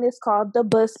sparkling wine. It's called the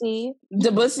Bussy.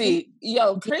 The Bussy.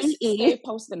 Yo, Chris stay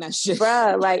posting that shit.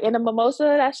 Bruh, like in a mimosa,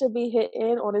 that should be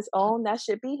hitting on its own. That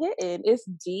should be hitting. It's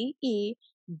DEBUSSY.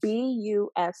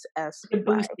 The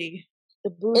Boosty. The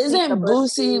Bussy. Isn't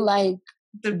Bootsy like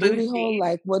the booty hole?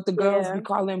 Like what the girls be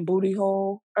calling booty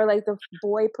hole? Or like the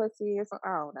boy pussy or something.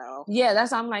 I don't know. Yeah,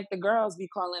 that's I'm like the girls be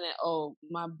calling it, oh,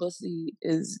 my pussy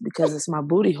is because it's my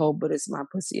booty hole, but it's my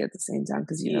pussy at the same time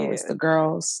because it's the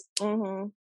girls. Mm-hmm.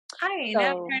 I ain't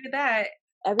never heard of that.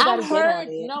 Everybody I've heard, on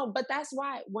it. no, but that's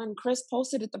why when Chris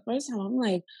posted it the first time, I'm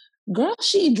like, girl,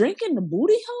 she drinking the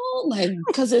booty hole? Like,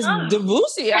 because it's the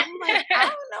Boosie. I'm like, I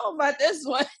don't know about this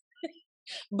one.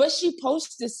 But she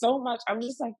posted so much. I'm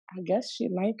just like, I guess she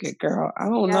like it, girl. I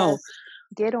don't know.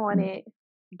 Get on it.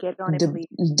 Get on it, please.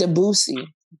 Debussy.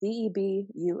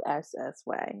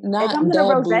 DEBUSSY. Not it comes in a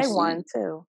rosé Debussy. one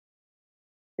too.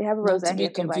 They have a Not rosé. to be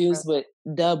confused with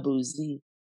Debussy.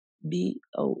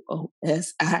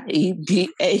 BOOSIEBAGA.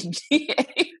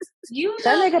 That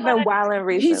nigga been wilding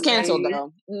recently. He's canceled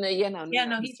though. No,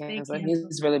 he's canceled.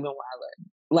 He's really been wilding.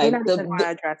 Like we're not even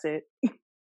gonna address it.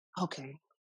 Okay.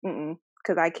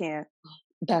 Because I can't.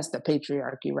 That's the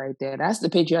patriarchy right there. That's the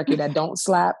patriarchy that don't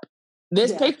slap.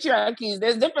 There's Yeah. patriarchies.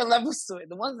 There's different levels to it.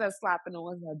 The ones that slap and the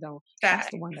ones that don't. That's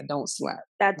the one that don't slap.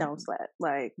 That don't slap.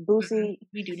 Like Boosie,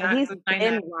 We do and not he's co-sign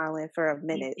been that. wilding for a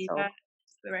minute. See So that?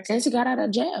 For the record. Since he got out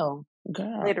of jail,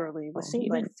 girl. literally, was Oh, she he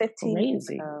like been 15 years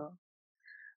crazy. ago?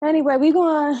 Anyway, we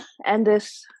gonna end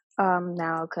this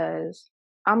now because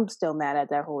I'm still mad at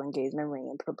that whole engagement ring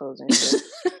and proposing shit.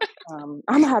 I'm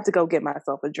gonna have to go get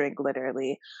myself a drink,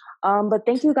 literally. But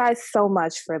thank you guys so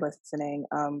much for listening.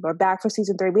 We're back for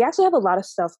season 3. We actually have a lot of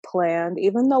stuff planned,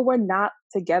 even though we're not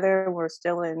together. We're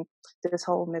still in this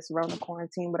whole Miss Rona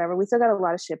quarantine, whatever. We still got a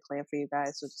lot of shit planned for you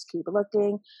guys, so just keep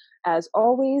looking. As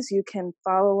always, you can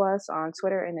follow us on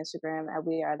Twitter and Instagram at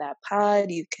We Are That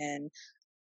Pod. You can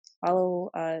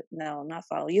follow, no, not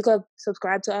follow. You can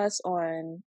subscribe to us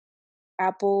on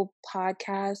Apple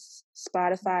Podcasts,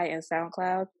 Spotify, and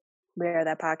SoundCloud. We Are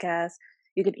That Podcast.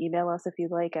 You can email us if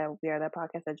you'd like at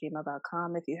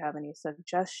wearethatpodcast@gmail.com if you have any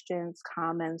suggestions,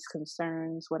 comments,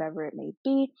 concerns, whatever it may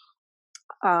be.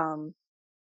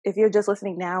 If you're just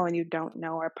listening now and you don't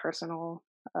know our personal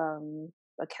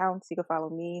accounts, you can follow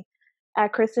me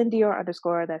at Kristen Dior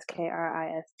 _. That's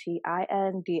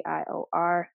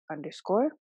KRISTINDIOR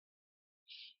 _.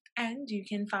 And you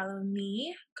can follow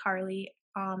me, Carly,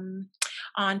 on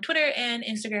Twitter and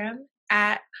Instagram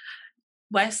at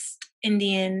West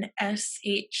Indian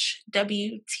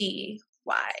SHWTY.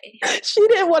 She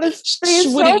didn't want to say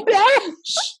it so bad.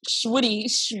 Schwitty.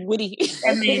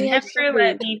 And they never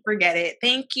let me forget it.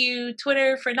 Thank you,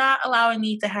 Twitter, for not allowing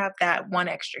me to have that one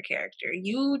extra character.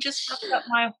 You just fucked up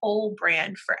my whole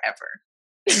brand forever.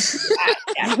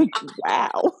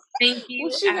 Wow. Thank you.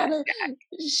 Well,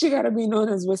 she gotta be known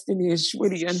as West Indian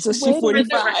Schwitty until she's For the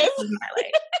 45. rest of my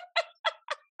life.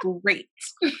 Great.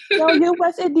 Yo, you're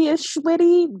West Indian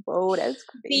Schwitty? Whoa, that's Do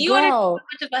crazy. you understand how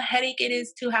much of a headache it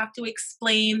is to have to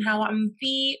explain how I'm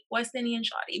the West Indian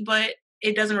shawty, but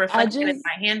it doesn't reflect it in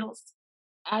my handles?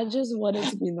 I just wanted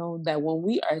to be known that when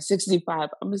we are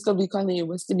 65, I'm gonna still be calling you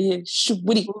West Indian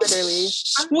Schwitty. Literally.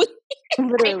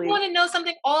 Literally. You want to know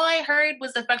something? All I heard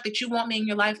was the fact that you want me in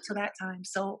your life till that time.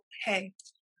 So, hey.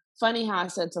 Funny how I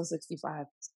said till 65.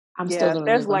 I'm still gonna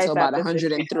live until about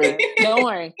 103. 65. Don't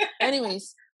worry.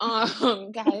 Anyways,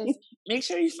 guys, make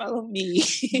sure you follow me.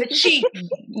 The chief.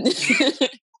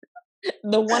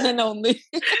 The one and only.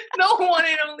 The one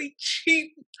and only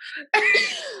chief.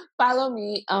 Follow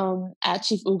me at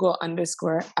Chief Ugo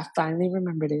 _. I finally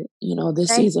remembered it. You know, this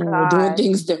Thank season God. we're doing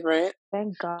things different.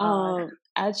 Thank God.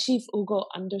 At Chief Ugo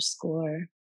 _.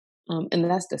 And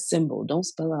that's the symbol. Don't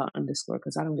spell out underscore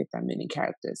because I don't get that many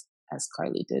characters, as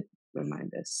Carly did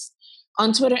remind us.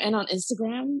 On Twitter and on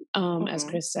Instagram, as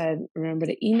Chris said, remember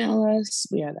to email us.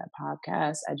 We Are That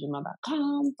Podcast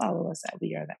 @gmail.com. Follow us at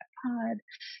We Are That Pod.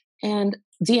 And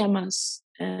DM us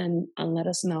and let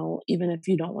us know, even if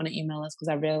you don't want to email us, because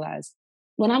I realize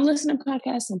when I'm listening to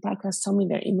podcasts and podcasts tell me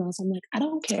their emails, I'm like, I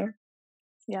don't care.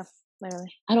 Yeah,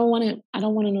 literally. I don't want to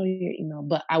know your email,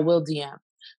 but I will DM.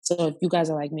 So if you guys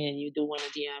are like me and you do want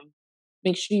to DM,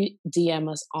 make sure you DM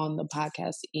us on the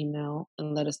podcast email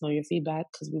and let us know your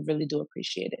feedback because we really do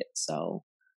appreciate it. So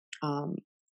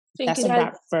that's a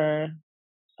wrap for.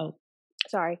 Oh,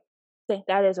 sorry.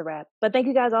 That is a wrap. But thank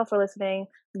you guys all for listening.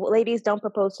 Ladies, don't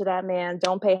propose to that man.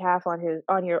 Don't pay half on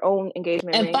your own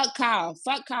engagement ring. And fuck Kyle.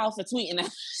 Fuck Kyle for tweeting that.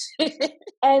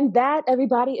 And that,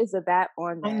 everybody, is a that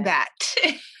on that. On that.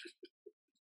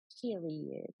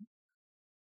 Period.